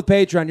involved with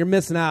Patreon, you're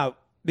missing out.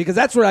 Because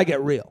that's where I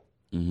get real.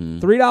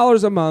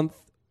 $3 a month,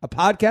 a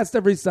podcast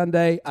every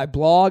Sunday. I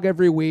blog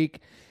every week.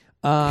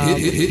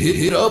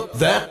 Hit up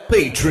that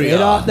Patreon.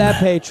 Hit up that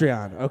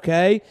Patreon,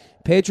 okay?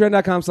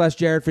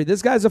 Patreon.com/Jared Freed.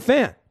 This guy's a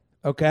fan,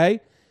 okay?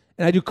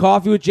 And I do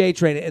Coffee with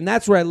J-Train, and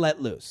that's where I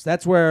let loose.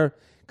 That's where,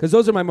 because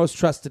those are my most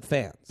trusted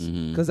fans.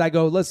 Because I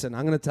go, listen,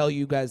 I'm going to tell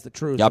you guys the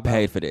truth. Y'all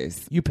paid for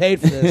this. You paid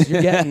for this.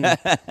 You're getting,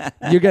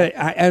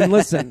 and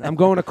listen, I'm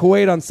going to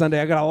Kuwait on Sunday.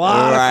 I got a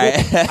lot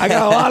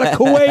of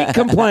Kuwait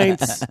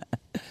complaints.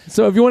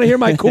 So if you want to hear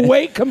my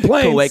Kuwait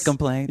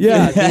complaints.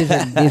 Yeah.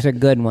 These are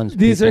good ones.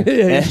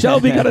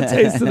 Shelby got a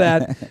taste of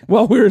that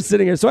while we were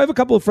sitting here. So I have a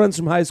couple of friends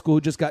from high school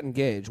who just got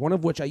engaged, one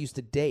of which I used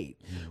to date.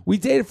 We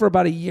dated for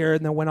about a year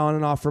and then went on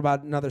and off for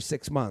about another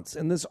 6 months.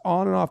 In this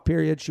on and off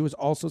period, she was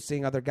also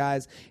seeing other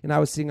guys and I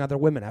was seeing other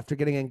women. After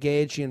getting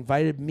engaged, she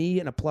invited me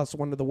and a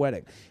 +1 to the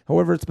wedding.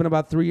 However, it's been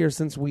about 3 years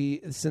since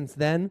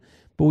then,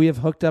 but we have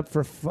hooked up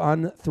for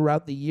fun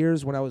throughout the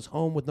years when I was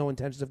home with no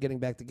intentions of getting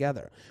back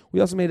together. We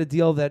also made a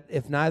deal that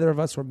if neither of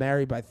us were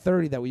married by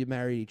 30, that we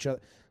marry each other.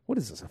 What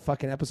is this, a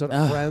fucking episode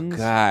of Friends?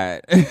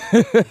 God.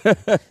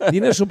 The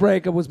initial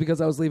breakup was because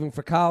I was leaving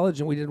for college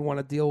and we didn't want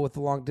to deal with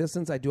the long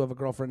distance. I do have a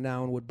girlfriend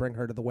now and would bring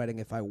her to the wedding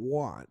if I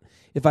went.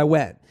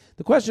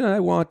 The question I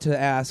want to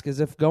ask is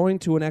if going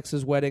to an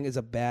ex's wedding is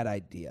a bad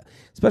idea,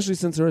 especially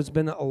since there has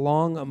been a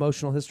long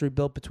emotional history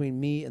built between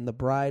me and the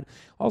bride.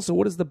 Also,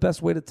 what is the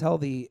best way to tell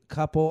the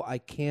couple I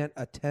can't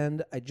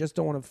attend? I just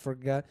don't want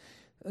to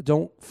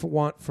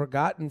want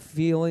forgotten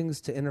feelings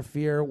to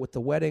interfere with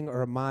the wedding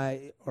or on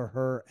my or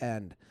her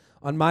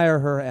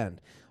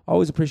end.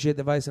 Always appreciate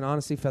the advice and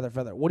honesty. Feather.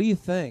 What do you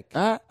think?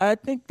 I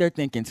think they're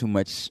thinking too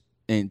much,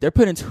 and they're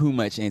putting too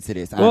much into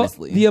this,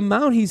 honestly. Well, the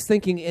amount he's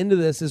thinking into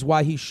this is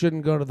why he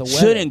shouldn't go to the wedding.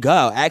 Shouldn't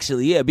go,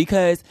 actually, yeah,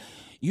 because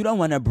you don't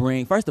want to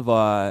bring, first of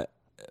all,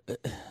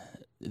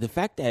 the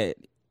fact that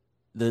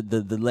the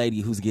young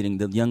lady who's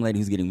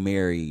getting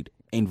married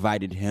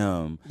invited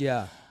him.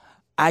 Yeah.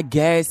 I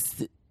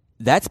guess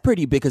that's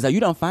pretty big because you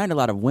don't find a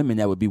lot of women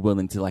that would be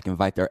willing to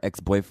invite their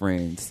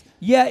ex-boyfriends.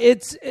 Yeah,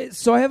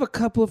 so I have a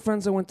couple of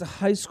friends I went to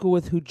high school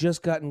with who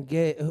just got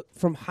engaged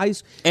from high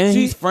school. And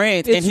he's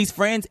friends.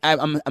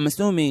 I'm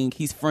assuming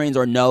he's friends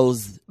or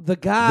knows the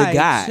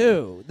guy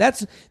too.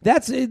 There's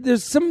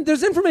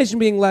information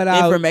being let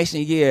out.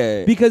 Information,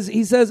 yeah. Because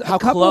he says How a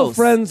couple close? of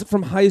friends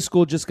from high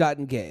school just got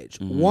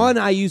engaged. One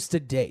I used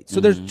to date.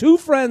 So there's two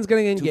friends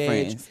getting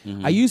engaged.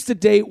 I used to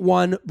date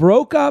one,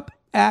 broke up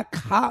at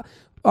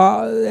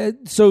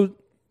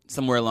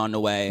somewhere along the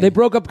way. They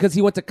broke up because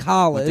he went to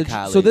college.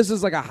 So this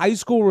is like a high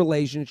school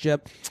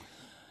relationship.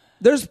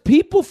 There's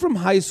people from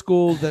high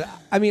school that,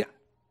 I'm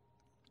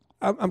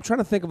trying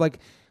to think of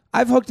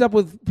I've hooked up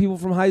with people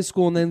from high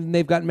school and then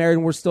they've gotten married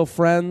and we're still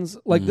friends.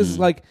 This is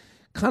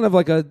kind of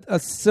like a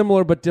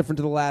similar but different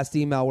to the last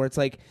email where it's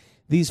like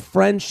these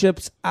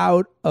friendships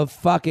out of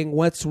fucking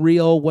what's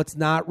real, what's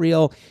not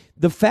real.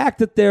 The fact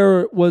that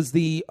there was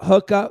the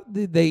hookup,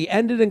 they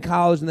ended in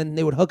college and then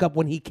they would hook up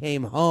when he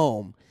came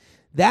home.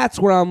 That's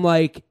where I'm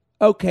like,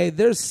 okay,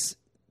 there's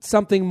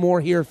something more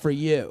here for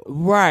you.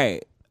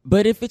 Right.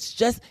 But if it's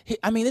just,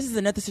 this is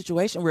another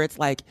situation where it's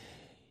like,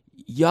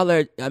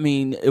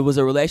 it was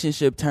a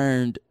relationship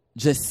turned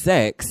just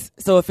sex.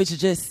 So if we're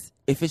just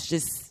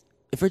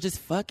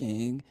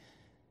fucking,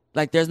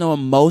 there's no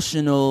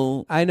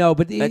emotional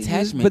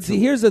attachment. But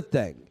here's the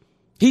thing.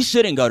 He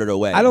shouldn't go to the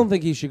wedding. I don't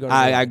think he should go to the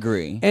wedding. I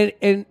agree.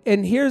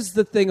 And here's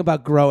the thing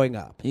about growing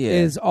up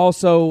is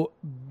also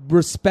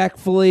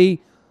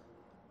respectfully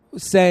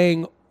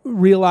saying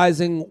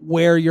realizing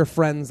where your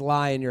friends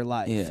lie in your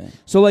life. Yeah.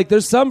 So like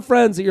there's some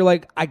friends that you're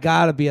like, I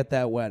gotta be at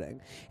that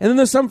wedding. And then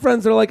there's some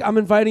friends that are like, I'm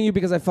inviting you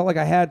because I felt like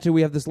I had to.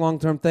 We have this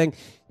long-term thing.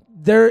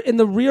 They're in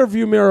the rear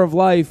view mirror of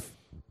life.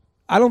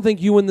 I don't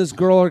think you and this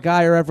girl or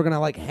guy are ever gonna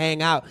like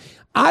hang out.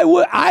 But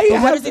what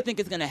does he think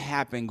is gonna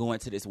happen going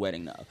to this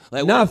wedding though?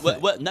 Like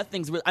nothing. What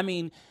nothing's I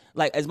mean,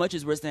 like as much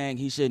as we're saying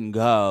he shouldn't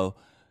go,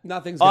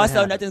 nothing's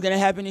gonna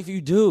happen if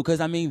you do,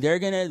 because I mean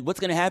what's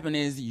gonna happen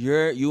is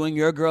you and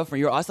your girlfriend,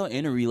 you're also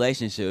in a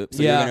relationship,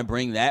 so you're gonna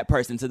bring that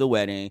person to the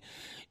wedding.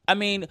 I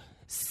mean,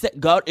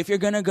 if you're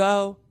gonna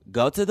go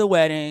to the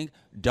wedding.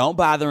 Don't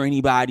bother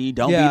anybody.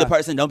 Don't be the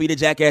person. Don't be the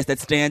jackass that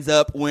stands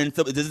up when.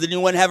 Does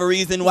anyone have a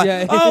reason why?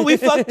 Yeah. Oh, we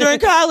fucked during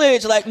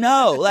college. Like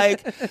no.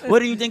 Like what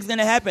do you think's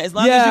gonna happen? As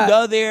long as you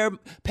go there,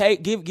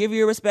 give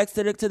your respects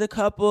to the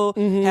couple.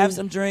 Mm-hmm. Have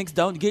some drinks.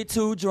 Don't get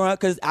too drunk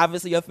because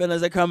obviously your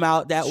feelings will come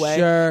out that way.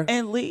 Sure.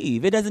 And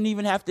leave. It doesn't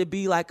even have to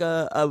be like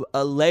a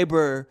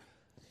labor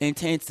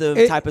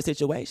intensive type of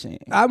situation.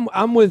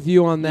 I'm with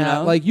you on that. You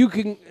know? Like you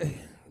can.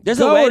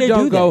 There's a way to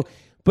don't do go. that.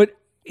 But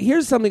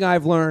here's something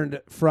I've learned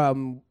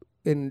from.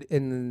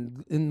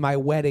 In my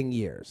wedding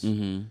years,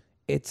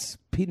 it's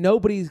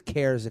nobody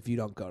cares if you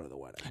don't go to the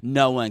wedding.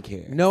 No one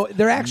cares. No,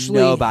 they're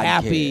actually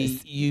happy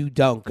cares. You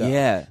don't go.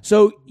 Yeah.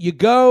 So you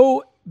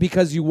go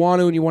because you want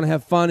to and you want to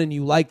have fun and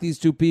you like these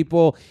two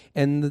people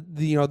and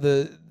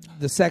the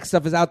sex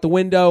stuff is out the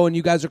window and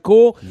you guys are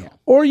cool. Yeah.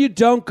 Or you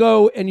don't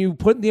go and you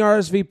put in the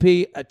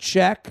RSVP a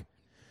check.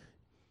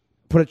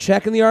 Put a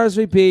check in the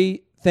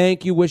RSVP.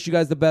 Thank you. Wish you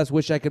guys the best.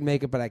 Wish I could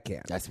make it, but I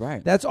can't. That's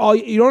right. That's all.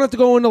 You don't have to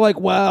go into like,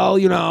 well,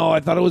 I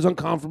thought it was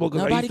uncomfortable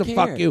because I used to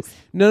fuck you.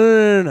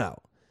 No.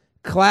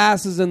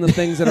 Classes and the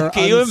things that are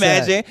Can you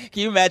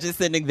imagine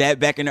sending that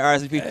back in the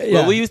RSVP?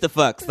 Well, we used to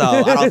fuck, so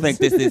I don't think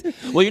this is.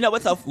 Well, you know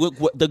what's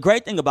the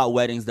great thing about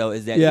weddings though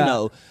is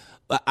that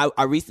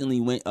I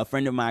recently went. A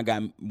friend of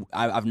mine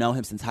I've known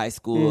him since high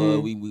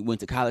school. Mm-hmm. We went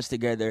to college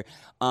together.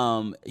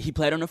 He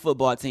played on the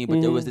football team,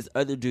 but there was this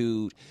other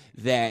dude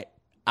that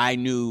I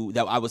knew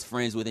that I was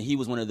friends with, and he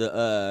was one of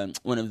the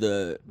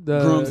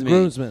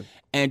groomsmen.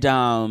 And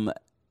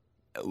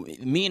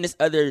me and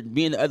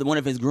the other one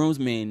of his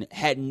groomsmen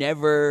had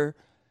never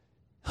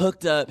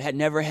hooked up, had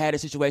never had a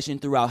situation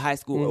throughout high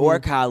school or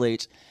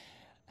college,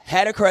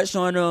 had a crush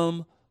on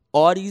him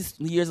all these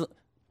years,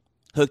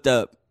 hooked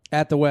up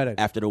at the wedding.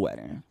 After the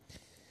wedding.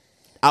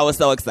 I was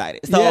so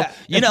excited. So,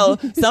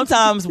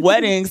 sometimes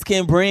weddings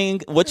can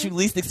bring what you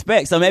least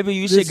expect. So maybe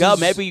you should go.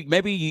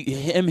 Maybe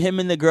him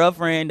and the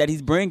girlfriend that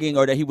he's bringing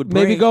or that he would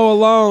bring. Maybe go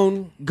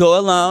alone. Go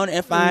alone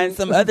and find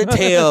some other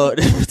tale.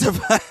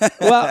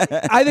 Well,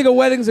 I think a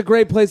wedding's a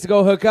great place to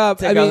go hook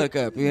up. Hook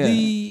up,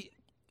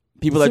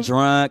 people are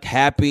drunk,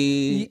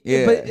 happy.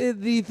 Yeah.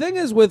 But the thing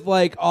is with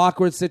like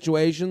awkward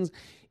situations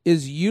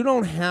is you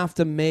don't have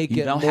to make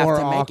it more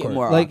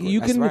awkward. Like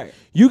you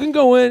can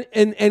go in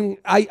and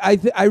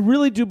I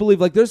really do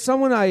believe like there's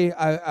someone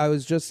I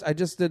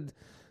just did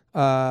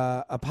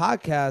a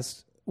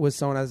podcast with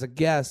someone as a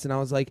guest and I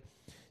was like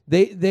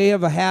they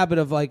have a habit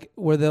of like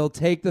where they'll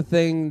take the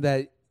thing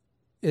that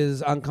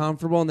is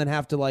uncomfortable and then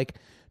have to like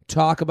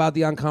talk about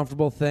the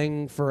uncomfortable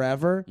thing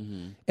forever.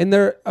 Mm-hmm. And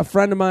they're a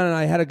friend of mine and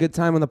I had a good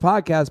time on the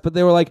podcast, but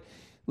they were like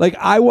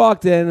I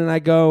walked in and I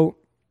go.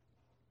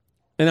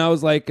 And I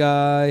was like,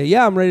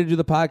 I'm ready to do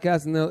the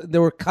podcast. And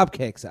there were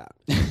cupcakes out.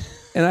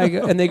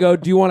 And they go,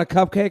 do you want a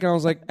cupcake? And I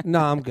was like, no,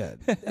 I'm good.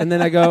 And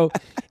then I go,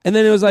 and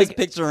then it was like. Just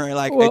picturing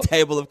like a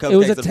table of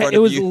cupcakes it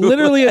was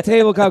literally a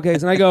table of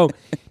cupcakes. And I go,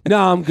 no,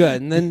 I'm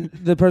good. And then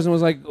the person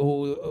was like,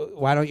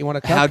 why don't you want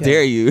a cupcake? How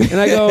dare you? And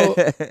I go,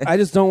 I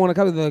just don't want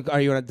a cupcake. They're like,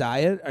 are you on a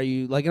diet? Are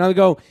you like, and I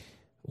go,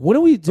 what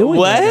are we doing?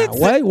 What? Right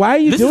now? Why are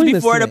you doing this?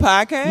 This is before the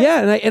podcast?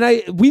 Yeah, and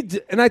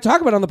I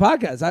talk about it on the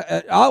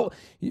podcast.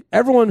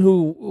 Everyone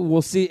who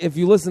will see, if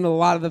you listen to a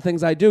lot of the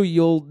things I do,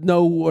 you'll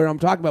know what I'm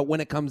talking about when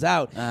it comes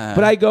out.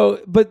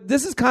 But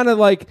this is kind of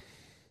like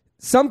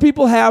some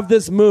people have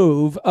this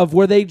move of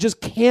where they just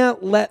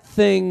can't let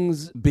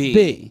things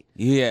be.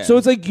 Yeah. So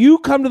it's like you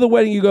come to the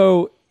wedding,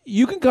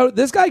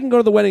 this guy can go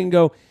to the wedding and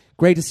go,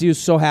 great to see you,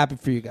 so happy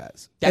for you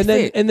guys. And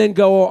then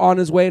go on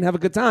his way and have a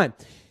good time.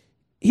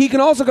 He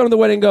can also come to the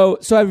wedding and go,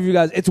 so happy for you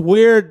guys. It's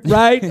weird,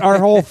 right? Our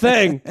whole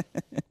thing.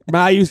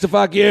 I used to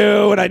fuck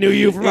you, and I knew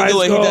you from high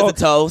school. He does a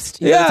toast.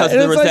 He does a toast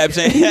at the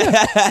reception.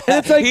 And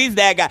it's like, he's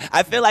that guy.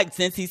 I feel like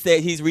since he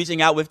said he's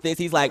reaching out with this,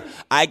 he's like,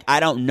 I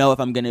don't know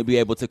if I'm going to be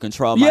able to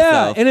control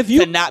myself and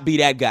to not be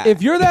that guy.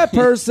 If you're that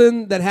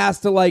person that has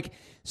to like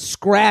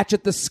scratch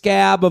at the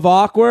scab of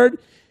awkward,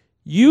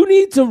 you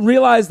need to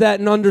realize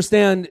that and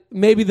understand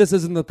maybe this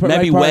isn't the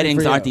maybe right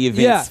weddings aren't the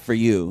events for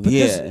you.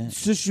 But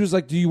so she was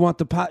like, "Do you want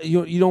the pot?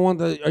 You don't want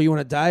the? Are you on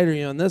a diet? Or are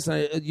you on this?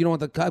 You don't want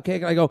the cupcake?"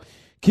 And I go,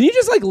 Can you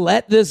just like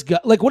let this go?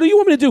 Like, what do you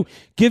want me to do?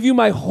 Give you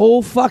my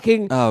whole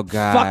fucking fucked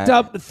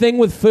up thing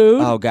with food?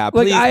 Oh God!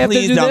 Like,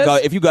 please don't go.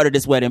 If you go to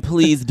this wedding,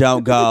 please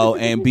don't go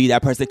and be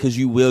that person because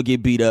you will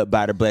get beat up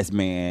by the best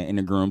man and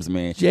the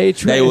groomsman.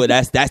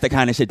 JTrain. That's the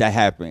kind of shit that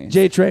happens.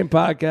 JTrain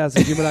Podcast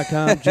at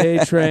gmail.com.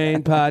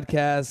 JTrain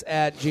Podcast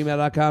at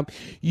gmail.com.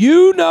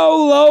 You know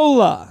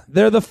Lola.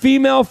 They're the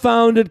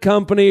female-founded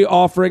company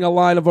offering a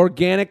line of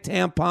organic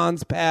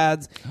tampons,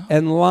 pads,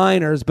 and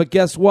liners. But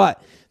guess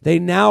what? They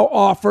now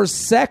offer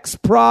sex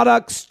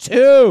products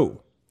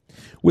too.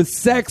 With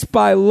Sex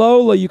by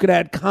Lola, you can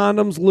add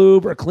condoms,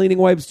 lube, or cleaning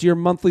wipes to your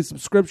monthly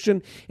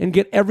subscription and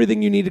get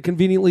everything you need to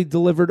conveniently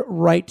delivered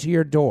right to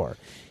your door.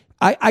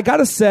 I got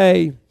to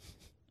say,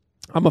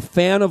 I'm a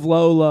fan of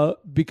Lola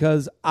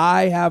because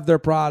I have their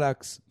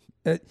products.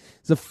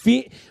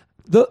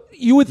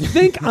 You would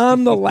think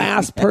I'm the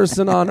last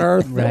person on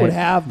earth that would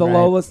have the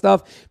Lola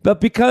stuff, but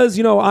because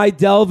I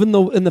delve in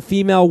the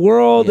female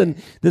world and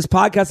this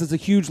podcast has a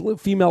huge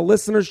female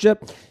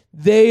listenership,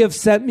 they have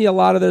sent me a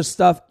lot of their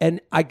stuff, and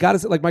I gotta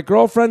say, like, my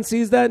girlfriend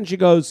sees that and she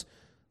goes,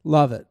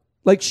 "Love it!"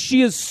 Like,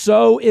 she is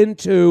so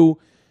into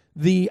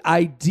the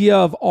idea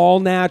of all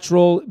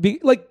natural.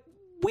 Like,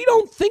 we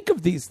don't think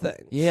of these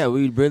things. Yeah,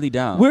 we really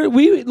don't.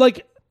 We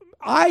like.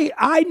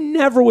 I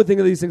never would think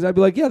of these things. I'd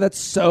be like, yeah, that's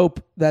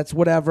soap. That's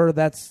whatever.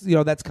 That's,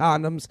 that's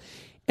condoms.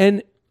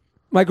 And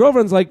my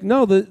girlfriend's like,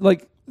 no,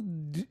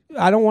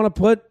 I don't want to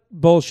put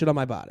bullshit on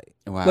my body.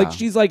 Wow. Like,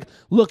 she's like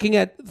looking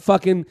at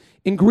fucking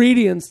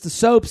ingredients to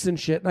soaps and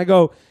shit. And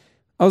I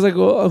was like,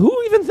 well,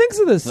 who even thinks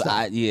of this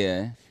stuff?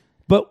 Yeah.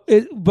 But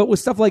with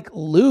stuff like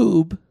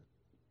lube,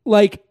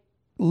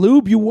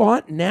 you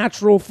want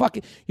natural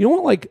fucking, you don't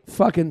want like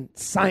fucking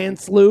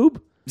science lube.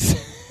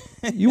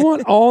 You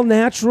want all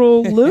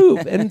natural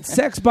lube. And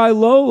Sex by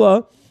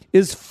Lola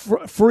is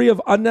free of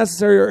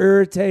unnecessary or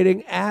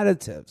irritating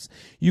additives.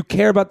 You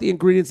care about the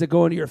ingredients that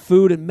go into your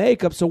food and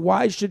makeup, so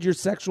why should your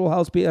sexual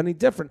health be any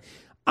different?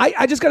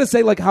 I just got to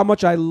say, like, how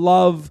much I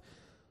love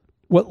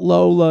what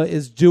Lola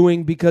is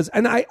doing because,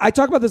 and I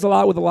talk about this a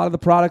lot with a lot of the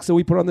products that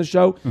we put on the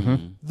show.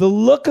 Mm-hmm. The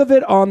look of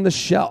it on the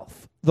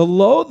shelf, the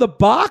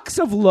box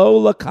of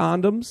Lola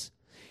condoms,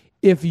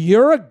 if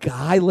you're a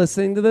guy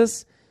listening to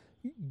this,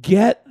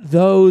 get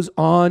those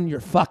on your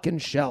fucking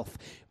shelf.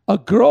 A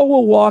girl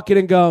will walk in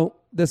and go,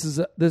 this is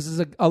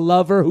a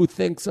lover who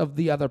thinks of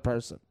the other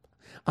person.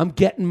 I'm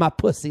getting my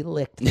pussy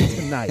licked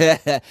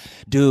tonight.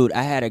 Dude,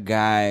 I had a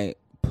guy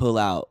pull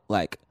out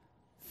like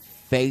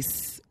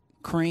face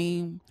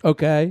cream.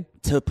 Okay.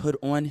 To put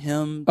on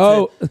him.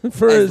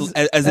 For as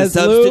a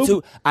substitute.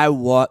 Lube? I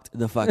walked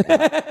the fuck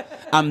out.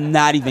 I'm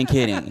not even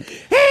kidding.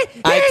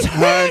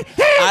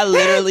 I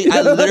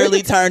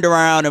literally turned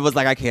around and was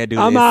like, I can't do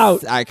this. I'm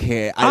out. I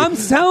can't. I'm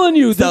telling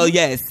you. So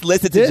yes,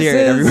 listen to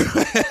Jared.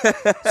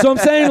 So I'm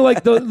saying,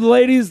 like, the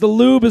ladies, the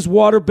lube is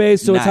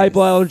water-based, so it's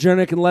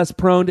hypoallergenic and less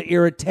prone to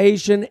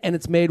irritation, and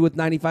it's made with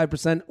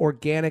 95%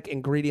 organic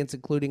ingredients,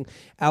 including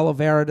aloe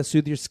vera to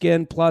soothe your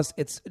skin. Plus,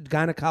 it's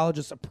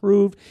gynecologist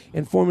approved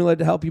and formulated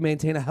to help you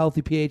maintain a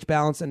healthy pH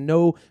balance and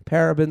no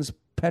parabens,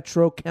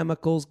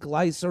 petrochemicals,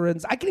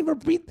 glycerins. I can't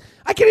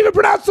even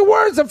pronounce the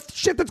words of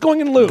shit that's going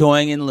in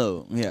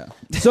lube. Yeah.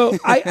 So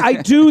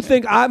I do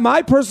think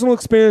my personal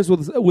experience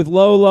with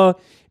Lola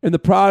and the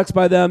products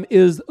by them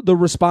is the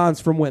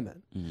response from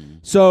women. Mm.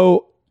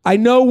 So I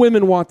know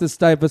women want this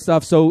type of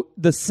stuff. So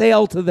the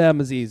sale to them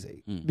is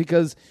easy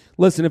because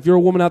listen, if you're a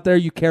woman out there,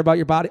 you care about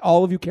your body.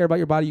 All of you care about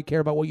your body. You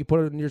care about what you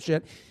put in your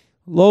shit.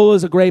 Lola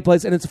is a great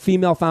place, and it's a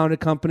female-founded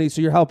company,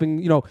 so you're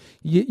helping.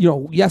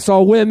 Yes,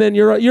 all women.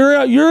 You're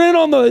in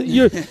on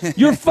the.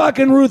 You're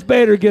fucking Ruth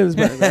Bader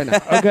Ginsburg right now.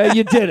 Okay,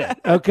 you did it.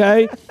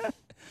 Okay,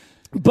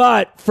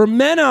 but for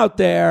men out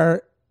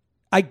there,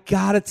 I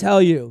gotta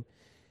tell you,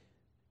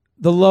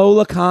 the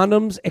Lola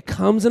condoms. It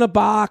comes in a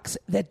box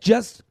that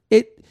just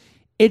it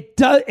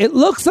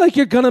looks like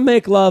you're gonna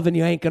make love and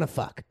you ain't gonna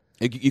fuck.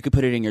 You could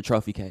put it in your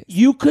trophy case.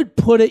 You could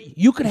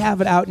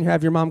have it out and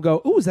have your mom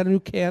go, "Ooh, is that a new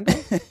candle?"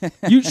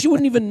 She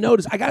wouldn't even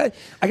notice. I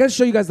gotta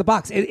show you guys the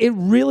box. It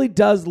really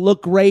does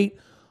look great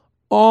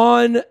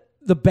on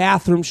the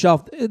bathroom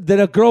shelf. That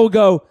a girl would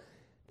go,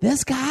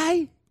 "This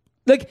guy,"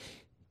 like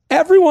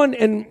everyone.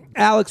 And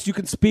Alex, you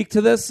can speak to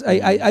this.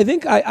 I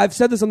think I've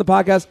said this on the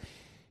podcast.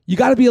 You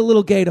got to be a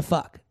little gay to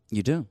fuck.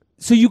 You do.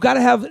 So you got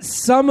to have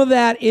some of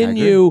that in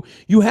you.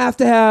 You have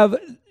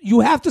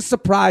to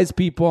surprise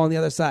people on the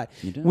other side.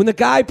 When the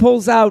guy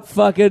pulls out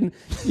fucking,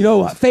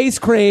 face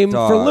cream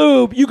for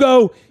lube, you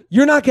go,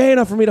 you're not gay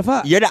enough for me to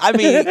fuck.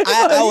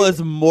 I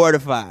was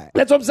mortified.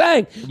 That's what I'm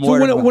saying.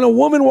 So when a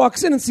woman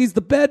walks in and sees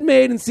the bed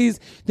made and sees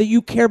that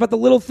you care about the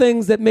little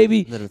things that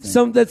maybe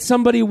that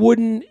somebody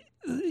wouldn't,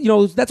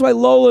 that's why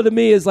Lola to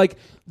me is like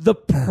the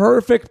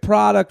perfect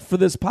product for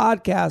this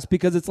podcast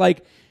because it's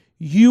like,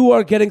 you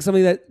are getting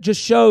something that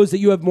just shows that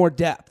you have more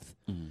depth.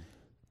 Mm-hmm.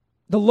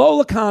 The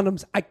Lola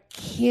condoms, I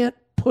can't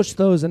push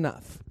those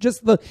enough.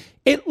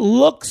 It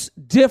looks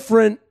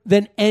different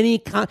than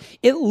any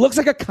it looks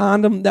like a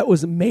condom that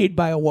was made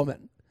by a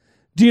woman.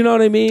 Do you know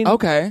what I mean?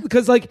 Okay.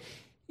 Because like,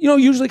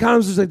 usually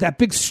condoms is like that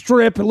big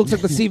strip. It looks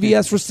like the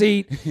CVS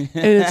receipt, and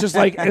it's just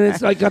like,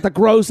 got the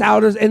gross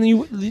outers, and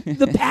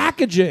the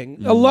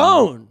packaging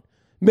alone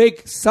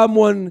make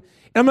someone.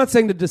 And I'm not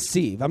saying to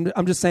deceive.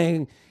 I'm just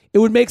saying it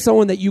would make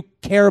someone that you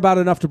care about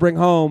enough to bring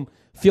home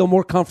feel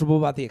more comfortable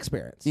about the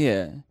experience.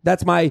 Yeah,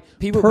 that's my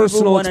personal experience.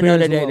 People want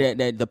to know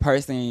that the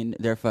person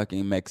they're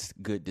fucking makes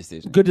good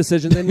decisions. Good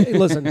decisions. And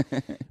listen,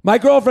 my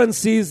girlfriend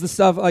sees the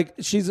stuff like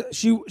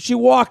she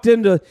walked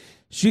into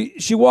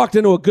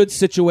a good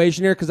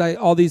situation here because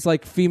all these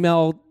like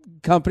female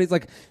companies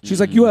like she's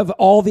like, you have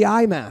all the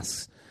eye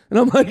masks. And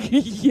I'm like,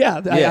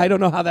 yeah. I don't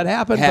know how that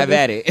happened. Have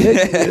at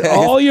it.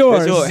 All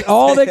yours.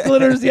 All that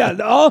glitters. Yeah.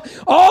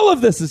 All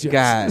of this is yours.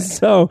 God.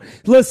 So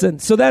listen.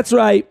 So that's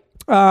right.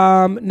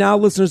 Now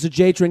listeners to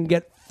J-Train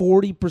get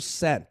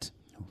 40%.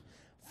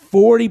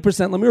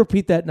 40%. Let me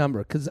repeat that number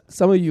because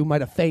some of you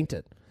might have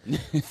fainted.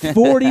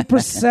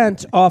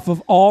 40% off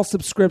of all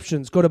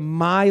subscriptions. Go to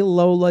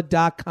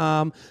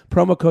mylola.com,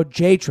 promo code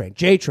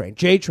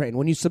JTrain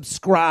when you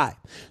subscribe.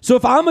 So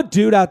if I'm a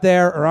dude out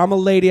there or I'm a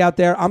lady out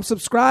there, I'm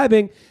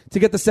subscribing to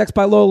get the Sex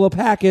by Lola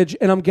package,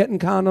 and I'm getting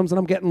condoms and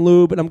I'm getting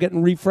lube and I'm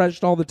getting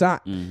refreshed all the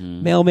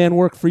time. Mailman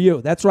work for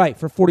you. That's right,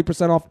 for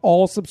 40% off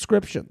all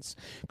subscriptions.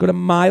 Go to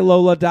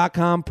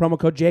mylola.com, promo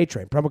code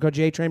JTrain. Promo code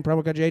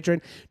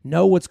JTrain.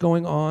 Know what's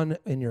going on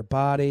in your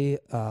body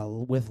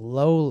with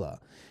Lola.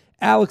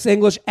 Alex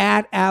English,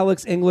 at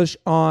Alex English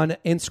on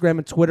Instagram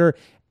and Twitter,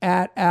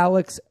 at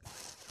Alex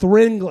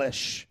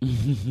Thringlish.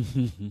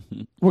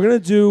 We're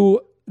going to do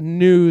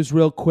news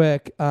real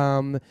quick.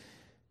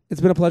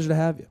 It's been a pleasure to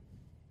have you.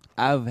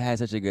 I've had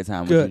such a good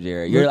time with you,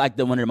 Jared. You're like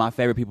one of my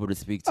favorite people to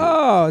speak to.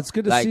 Oh, it's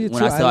good to see you too.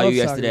 When I saw you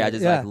yesterday, I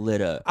just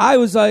lit up. I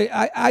was like,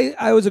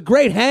 I was a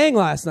great hang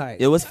last night.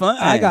 It was fun.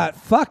 I got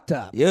fucked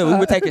up. Yeah, we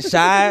were taking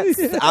shots.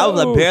 I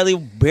was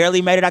like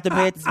barely made it out the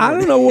bed. I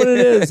don't know what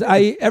it is.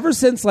 Ever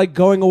since like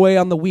going away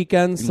on the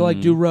weekends to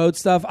like do road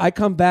stuff, I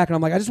come back and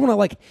I'm like, I just want to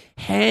like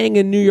hang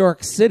in New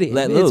York City.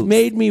 It's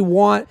made me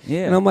want,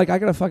 and I'm like, I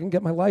gotta fucking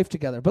get my life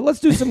together. But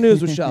let's do some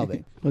news with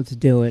Shelby. Let's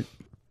do it.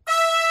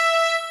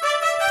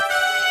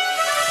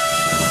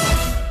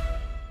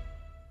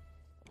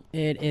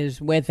 It is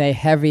with a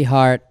heavy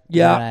heart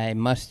that I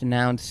must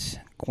announce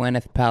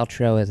Gwyneth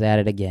Paltrow is at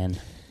it again.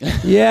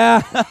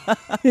 Yeah.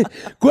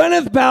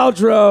 Gwyneth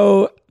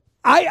Paltrow,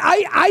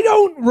 I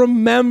don't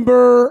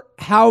remember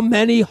how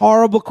many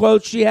horrible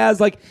quotes she has.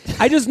 Like,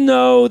 I just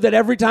know that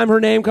every time her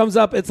name comes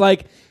up, it's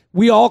like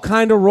we all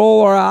kind of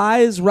roll our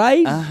eyes,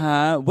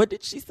 right? What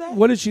did she say?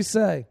 What did she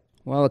say?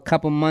 Well, a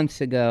couple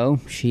months ago,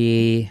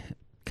 she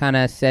kind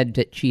of said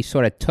that she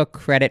sort of took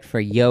credit for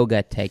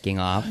yoga taking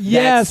off.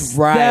 Yes, that's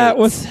right. That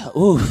was.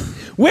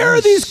 Where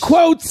are these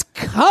quotes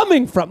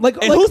coming from? Like,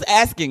 who's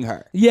asking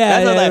her?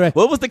 Yeah, right.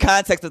 What was the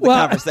context of the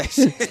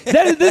conversation?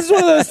 This is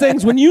one of those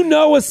things when you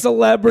know a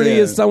celebrity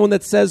is someone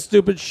that says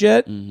stupid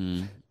shit.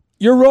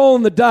 You're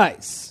rolling the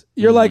dice.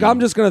 You're like, I'm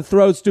just going to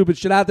throw stupid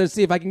shit out there,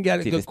 see if I can get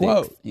a good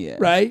quote. Yeah.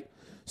 Right.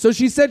 So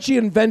she said she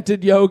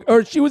invented yoga,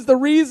 or she was the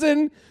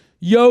reason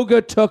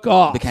yoga took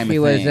off. She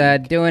was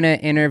doing an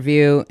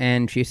interview,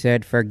 and she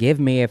said, "Forgive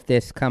me if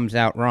this comes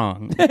out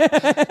wrong."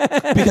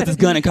 Because it's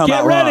going to come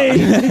out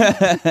ready.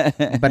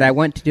 Wrong. But I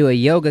went to do a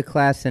yoga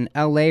class in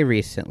L.A.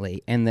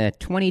 recently, and the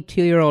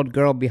 22-year-old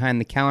girl behind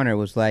the counter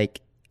was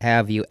like,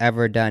 "Have you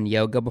ever done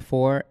yoga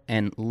before?"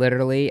 And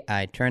literally,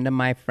 I turned to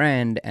my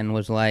friend and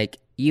was like,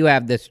 "You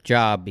have this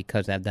job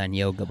because I've done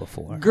yoga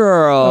before."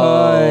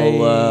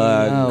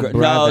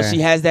 No, she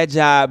has that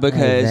job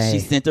because she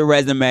sent a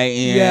resume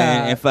in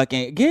and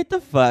fucking get the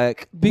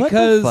fuck.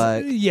 Because,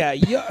 what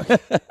the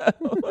fuck?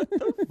 What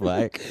the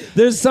fuck?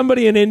 There's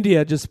somebody in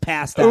India just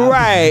passed out.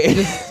 Right.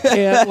 Just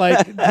can't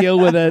like deal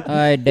with it.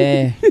 I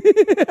dare.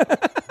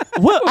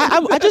 What?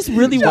 I just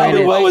really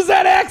wondered. What was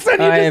that accent?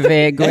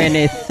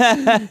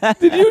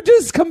 Did you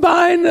just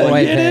combine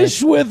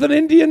Yiddish with an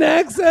Indian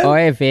accent?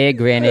 Oy vey,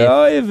 Gwyneth.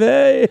 Oy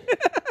vey.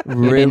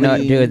 You did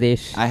not do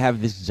this. I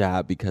have this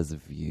job because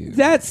of you.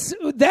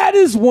 That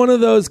is one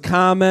of those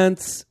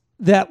comments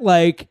that,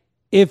 like,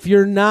 if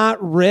you're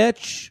not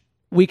rich,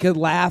 we could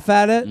laugh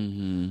at it.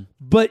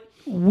 But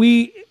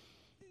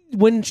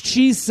when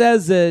she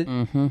says it,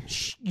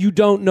 you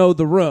don't know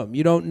the room.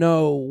 You don't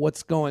know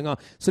what's going on.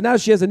 So now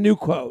she has a new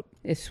quote.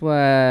 This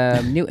was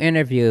a new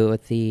interview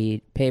with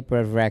the paper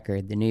of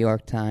record, the New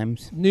York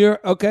Times.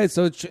 Okay,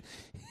 so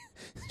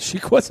she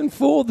wasn't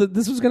fooled that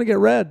this was going to get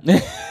read.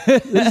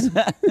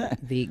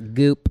 The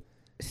Goop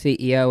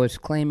CEO is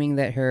claiming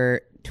that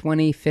her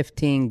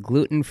 2015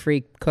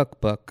 gluten-free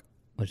cookbook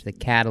was the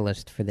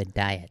catalyst for the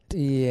diet.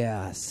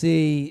 Yeah,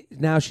 see,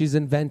 now she's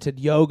invented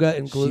yoga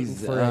and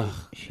gluten-free.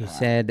 She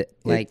said,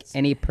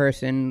 any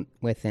person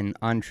with an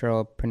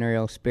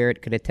entrepreneurial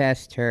spirit could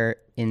attest, her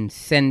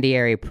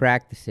incendiary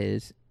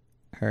practices,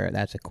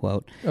 that's a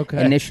quote,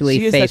 initially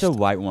she is faced such a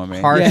white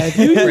woman. If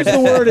you use the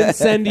word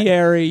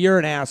incendiary, you're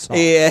an asshole.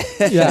 Yeah.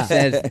 She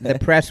says, the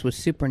press was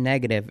super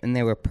negative, and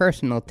there were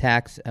personal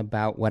attacks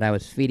about what I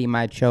was feeding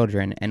my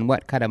children and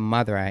what kind of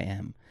mother I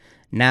am.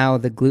 Now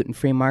the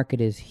gluten-free market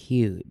is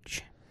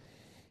huge.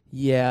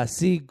 Yeah,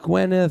 see,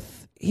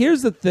 Gwyneth,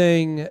 here's the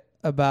thing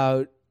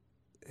about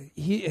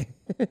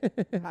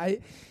I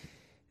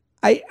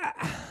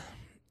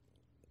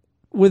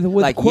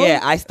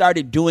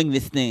started doing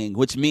this thing,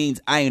 which means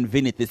I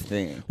invented this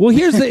thing. Well,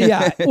 here's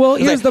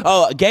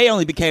gay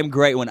only became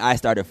great when I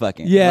started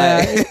fucking.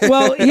 Yeah.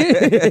 Well,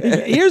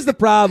 here's the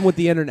problem with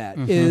the internet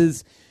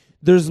is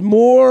there's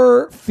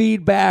more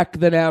feedback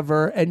than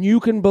ever, and you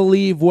can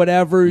believe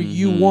whatever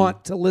you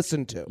want to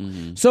listen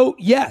to. So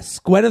yes,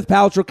 Gwyneth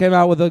Paltrow came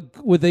out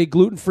with a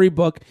gluten-free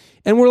book,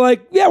 and we're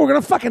like, yeah, we're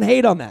gonna fucking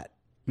hate on that.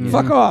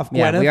 Fuck off,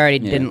 Gwyneth. Yeah, we already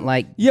didn't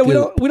like. Yeah,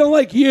 Goop. we don't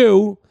like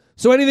you.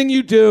 So anything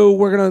you do,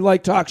 we're going to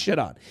like talk shit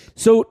on.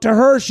 So to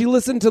her, she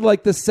listened to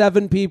like the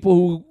 7 people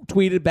who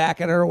tweeted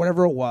back at her or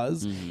whatever it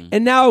was.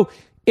 And now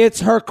it's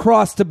her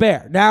cross to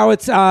bear. Now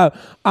it's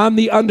I'm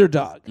the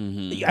underdog.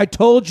 I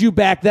told you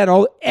back then,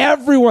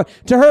 everyone,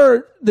 to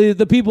her,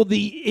 the people,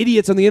 the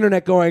idiots on the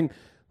internet going,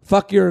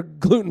 fuck your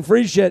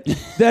gluten-free shit.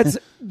 That's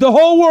the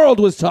whole world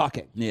was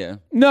talking. Yeah.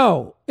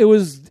 No, it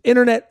was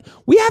internet.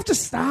 We have to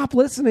stop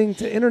listening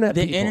to internet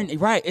people. Internet,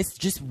 right. It's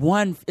just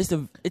one, it's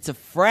a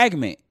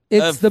fragment.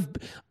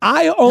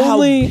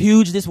 How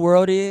huge this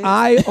world is.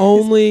 I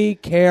only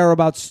care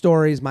about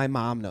stories my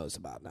mom knows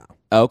about now.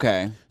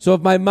 Okay. So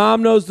if my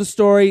mom knows the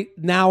story,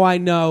 now I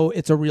know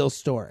it's a real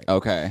story.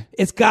 Okay.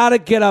 It's got to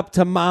get up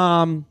to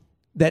mom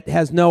that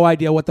has no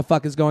idea what the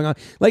fuck is going on.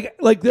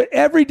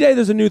 Every day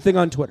there's a new thing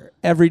on Twitter.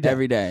 Every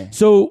day.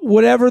 So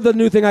whatever the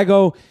new thing I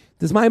go,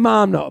 does my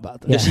mom know about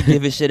this? Does she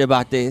give a shit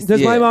about this?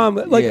 Does my mom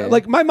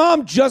like my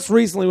mom just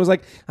recently was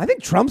like, I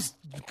think Trump's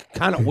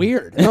kind of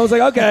weird. And I was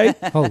like, okay,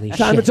 holy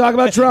time shit. to talk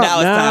about Trump.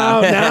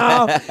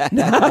 Now,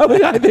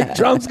 I think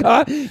Trump's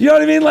caught. You know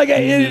what I mean? Like,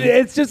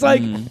 it's just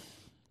like,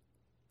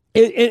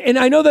 and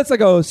I know that's like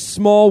a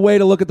small way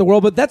to look at the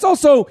world, but that's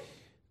also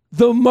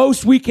the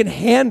most we can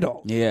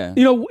handle. Yeah.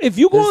 You know, if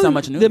you go There's on so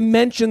much the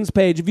mentions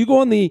page, if you go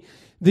on the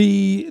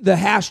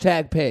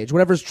hashtag page,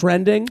 whatever's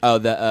trending. Oh,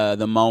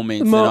 the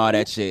moments and all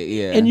that shit,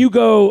 yeah. And you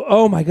go,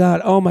 oh my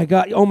God.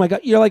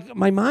 You're like,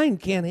 my mind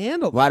can't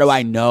handle this. Why do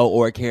I know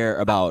or care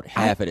about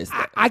half of this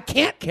stuff? I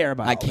can't care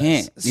about I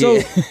can't. This. So,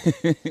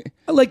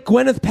 like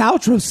Gwyneth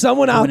Paltrow,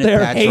 someone out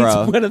there hates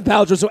Gwyneth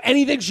Paltrow. So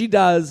anything she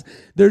does,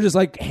 they're just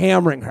like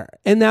hammering her.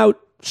 And now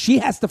she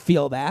has to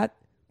feel that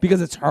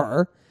because it's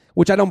her,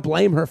 which I don't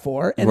blame her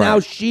for. And now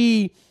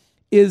she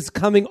is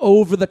coming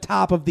over the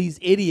top of these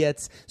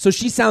idiots, so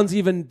she sounds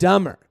even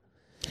dumber.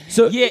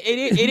 So yeah,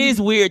 it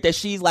is weird that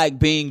she's like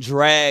being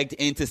dragged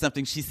into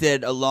something she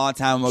said a long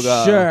time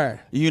ago. Sure,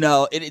 you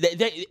know,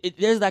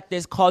 there's like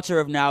this culture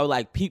of now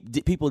like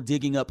people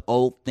digging up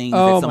old things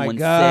that someone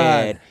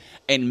said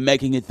and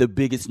making it the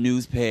biggest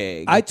news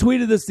peg. I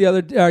tweeted this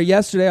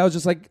yesterday. I was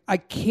just like, I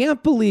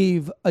can't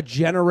believe a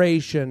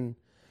generation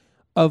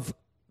of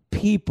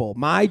people,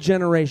 my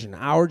generation,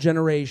 our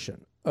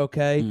generation,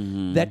 okay,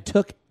 that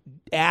took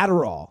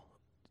Adderall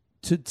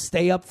to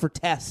stay up for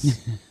tests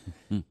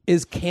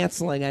is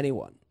canceling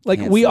anyone. Like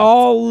we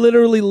all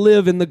literally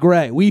live in the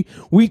gray. We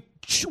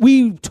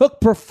took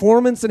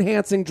performance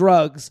enhancing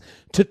drugs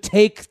to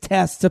take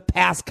tests to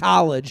pass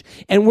college,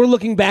 and we're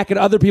looking back at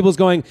other people's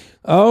going,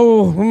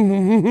 oh,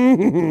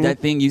 that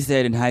thing you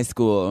said in high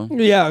school,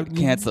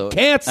 canceled,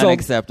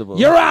 unacceptable,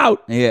 you're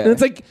out. Yeah, and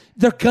it's like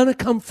they're gonna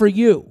come for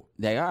you.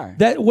 They are.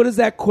 What is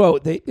that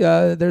quote?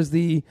 There's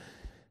the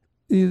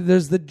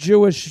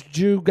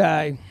Jew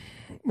guy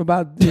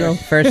about, you know.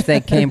 First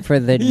they came for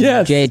the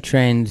J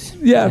trains,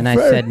 and I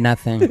said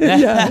nothing.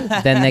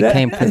 Then they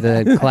came for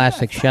the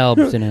classic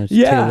shelves, and it was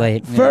too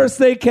late. First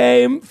they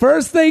came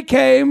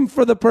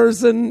for the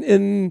person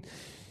in,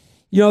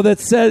 you know,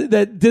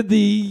 that did the,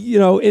 you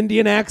know,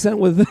 Indian accent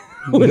with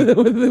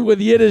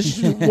with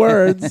Yiddish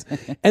words,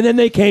 and then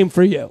they came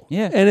for you.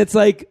 Yeah, and it's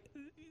like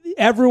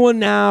everyone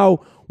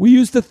now. We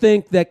used to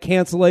think that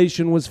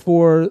cancellation was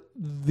for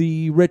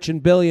the rich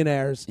and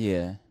billionaires.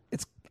 Yeah.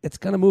 It's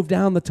going to move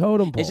down the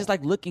totem pole. It's just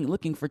like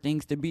looking for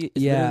things to be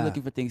really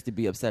looking for things to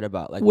be upset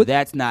about. Like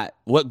that's not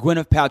what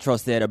Gwyneth Paltrow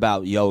said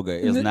about yoga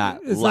is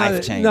not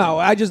life-changing. No,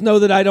 I just know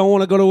that I don't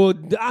want to go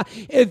to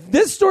if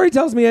this story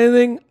tells me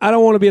anything, I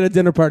don't want to be at a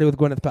dinner party with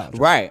Gwyneth Paltrow.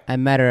 Right. I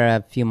met her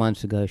a few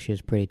months ago. She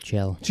was pretty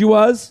chill. She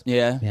was?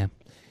 Yeah. Yeah.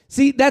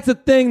 See, that's the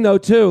thing, though,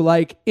 too.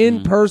 Like,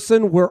 in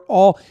person,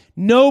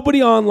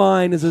 nobody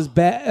online is as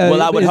bad.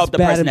 Well, I would hope the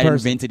person that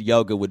invented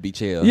yoga would be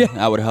chill. Yeah.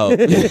 I would hope.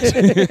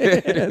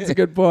 That's a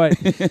good point.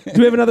 Do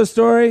we have another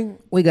story?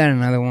 We got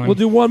another one. We'll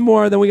do one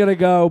more, then we got to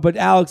go. But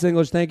Alex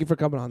English, thank you for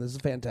coming on. This is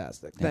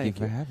fantastic. Thank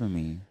you for having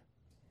me.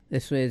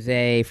 This was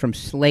from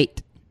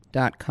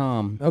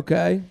Slate.com.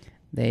 Okay.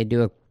 They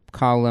do a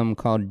column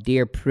called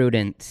Dear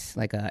Prudence,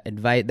 like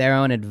their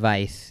own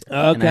advice.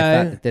 Okay. And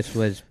I thought that this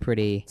was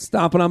pretty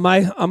stomping on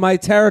my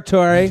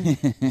territory.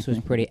 This was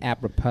pretty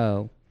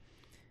apropos.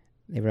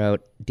 They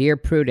wrote, Dear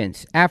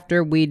Prudence,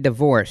 after we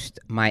divorced,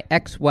 my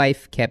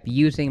ex-wife kept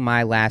using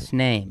my last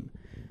name.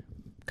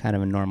 Kind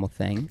of a normal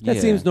thing. That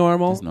seems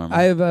normal. Normal.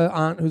 I have an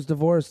aunt who's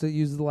divorced that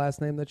uses the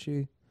last name that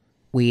she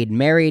We'd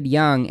married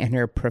young, and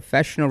her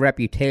professional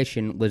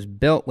reputation was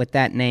built with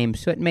that name,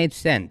 so it made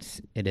sense.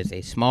 It is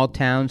a small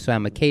town, so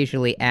I'm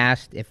occasionally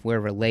asked if we're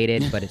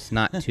related, but it's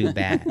not too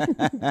bad.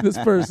 This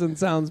person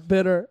sounds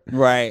bitter.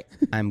 Right.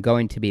 I'm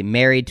going to be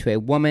married to a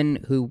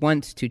woman who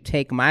wants to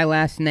take my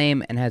last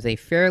name and has a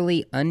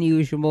fairly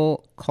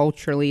unusual,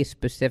 culturally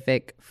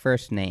specific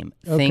first name.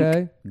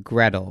 Think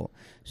Gretel.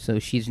 So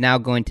she's now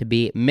going to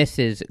be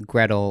Mrs.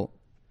 Gretel,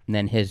 and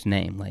then his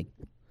name, like,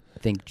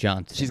 think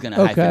Johnson. She's going to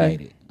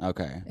hyphenate it.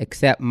 Okay.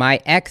 Except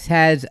my ex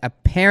has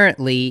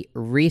apparently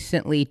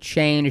recently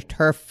changed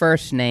her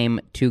first name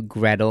to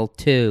Gretel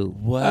too.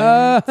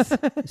 What?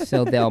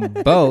 So they'll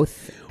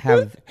both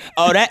have...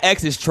 Oh, that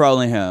ex is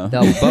trolling him.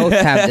 They'll both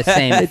have the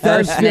same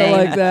first name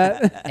like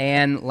that.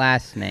 and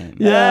last name.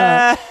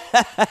 Yeah.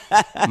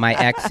 My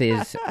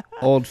ex's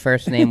old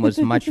first name was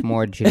much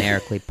more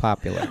generically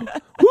popular.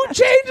 Who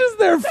changes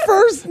their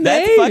first name?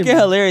 That's fucking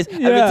hilarious.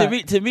 Yeah. I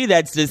mean, to me,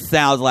 that just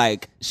sounds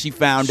like she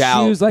found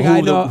out was like,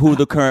 who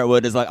the current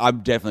one is. Like,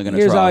 I'm definitely going to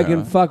Here's troll how I her.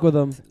 can fuck with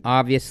them.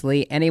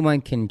 Obviously, anyone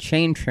can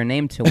change her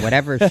name to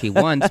whatever she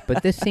wants,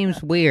 but this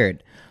seems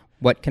weird.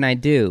 What can I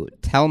do?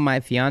 Tell my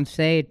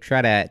fiance?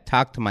 Try to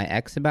talk to my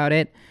ex about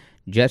it?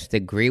 Just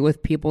agree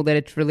with people that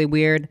it's really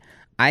weird?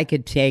 I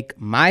could take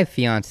my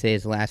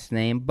fiance's last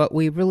name, but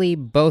we really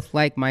both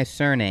like my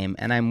surname,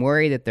 and I'm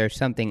worried that there's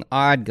something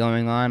odd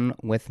going on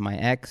with my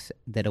ex,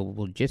 that it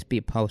will just be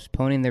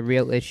postponing the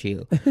real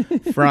issue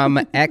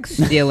from ex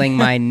stealing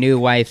my new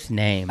wife's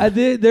name.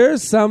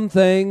 There's some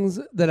things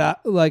that I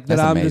like that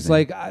That's I'm amazing. just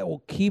like, I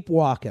will keep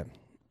walking.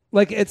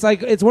 Like it's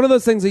one of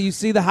those things that you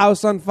see the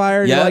house on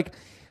fire and you're like,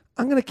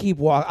 I'm going to keep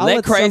walking.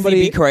 Let crazy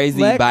be crazy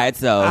by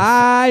itself.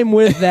 I'm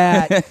with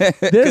that.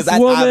 This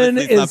woman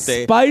is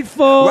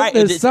spiteful. Right.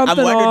 There's something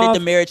I'm wondering off.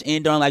 did the marriage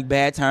end on like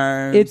bad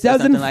terms? It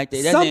doesn't. Something like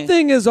that.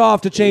 Something is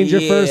off to change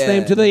your first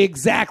name Yeah. to the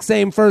exact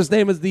same first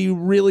name as the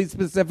really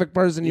specific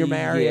person you're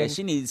marrying. Yeah,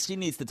 she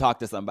needs to talk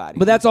to somebody.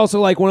 But that's also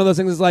like one of those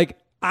things is like,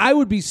 I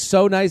would be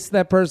so nice to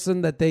that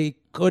person that they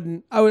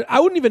couldn't, I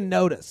wouldn't even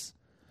notice.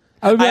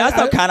 I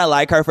also kind of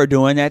like her for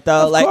doing that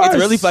though. Like course. it's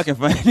really fucking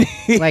funny.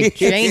 Like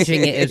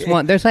changing it is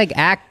one. There's like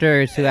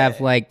actors who have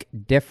like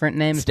different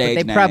names, Stage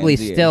but they probably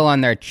names, yeah. still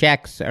on their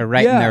checks are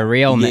writing their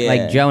real name, Yeah.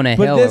 like Jonah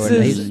But Hill. this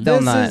or he's is still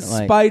this not is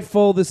like.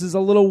 spiteful. This is a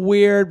little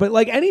weird. But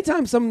like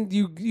anytime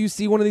you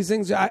see one of these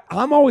things,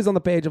 I'm always on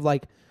the page of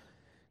like,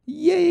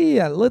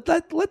 yeah. Let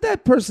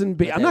that person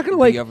be. I'm not gonna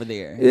like over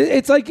there.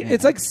 It's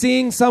like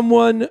seeing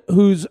someone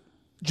who's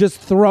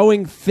just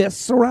throwing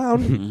fists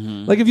around.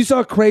 Mm-hmm. Like if you saw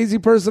a crazy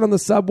person on the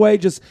subway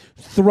just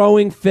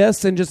throwing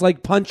fists and just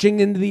like punching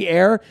into the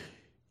air.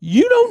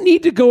 You don't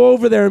need to go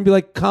over there and be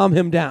like, calm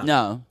him down.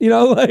 No. You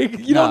know,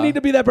 like you don't need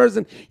to be that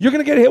person. You're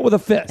going to get hit with a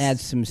fist.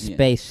 Add some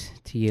space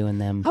to you and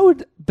them. I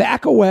would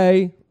back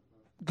away.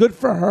 Good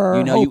for her.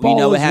 You know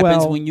what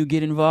happens when you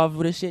get involved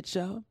with a shit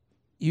show?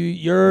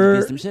 You're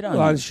get some shit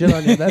on you. Shit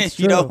on you. That's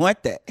true. You don't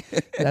want that.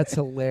 That's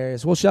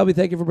hilarious. Well, Shelby,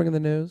 thank you for bringing the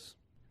news.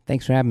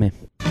 Thanks for having me.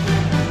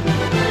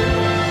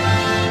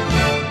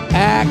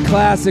 At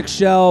Classic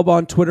Shelb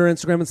on Twitter,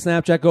 Instagram, and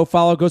Snapchat. Go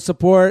follow, go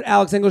support.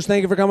 Alex English,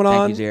 thank you for coming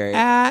on. Thank you, Jared.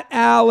 At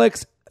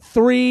Alex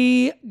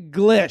 3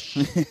 Glish.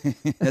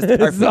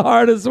 It's the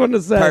hardest one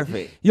to say.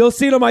 Perfect. You'll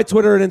see it on my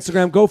Twitter and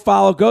Instagram. Go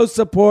follow, go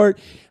support.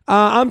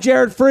 I'm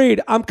Jared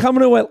Freed. I'm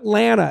coming to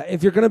Atlanta.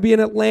 If you're going to be in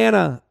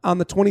Atlanta on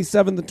the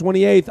 27th and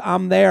 28th,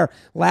 I'm there.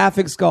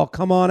 Laughing Skull,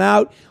 come on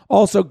out.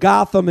 Also,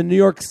 Gotham in New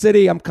York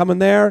City, I'm coming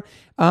there.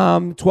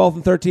 12th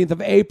and 13th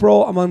of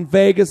April. I'm on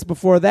Vegas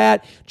before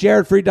that.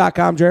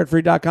 JaredFreed.com,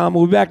 JaredFreed.com.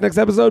 We'll be back next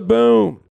episode. Boom.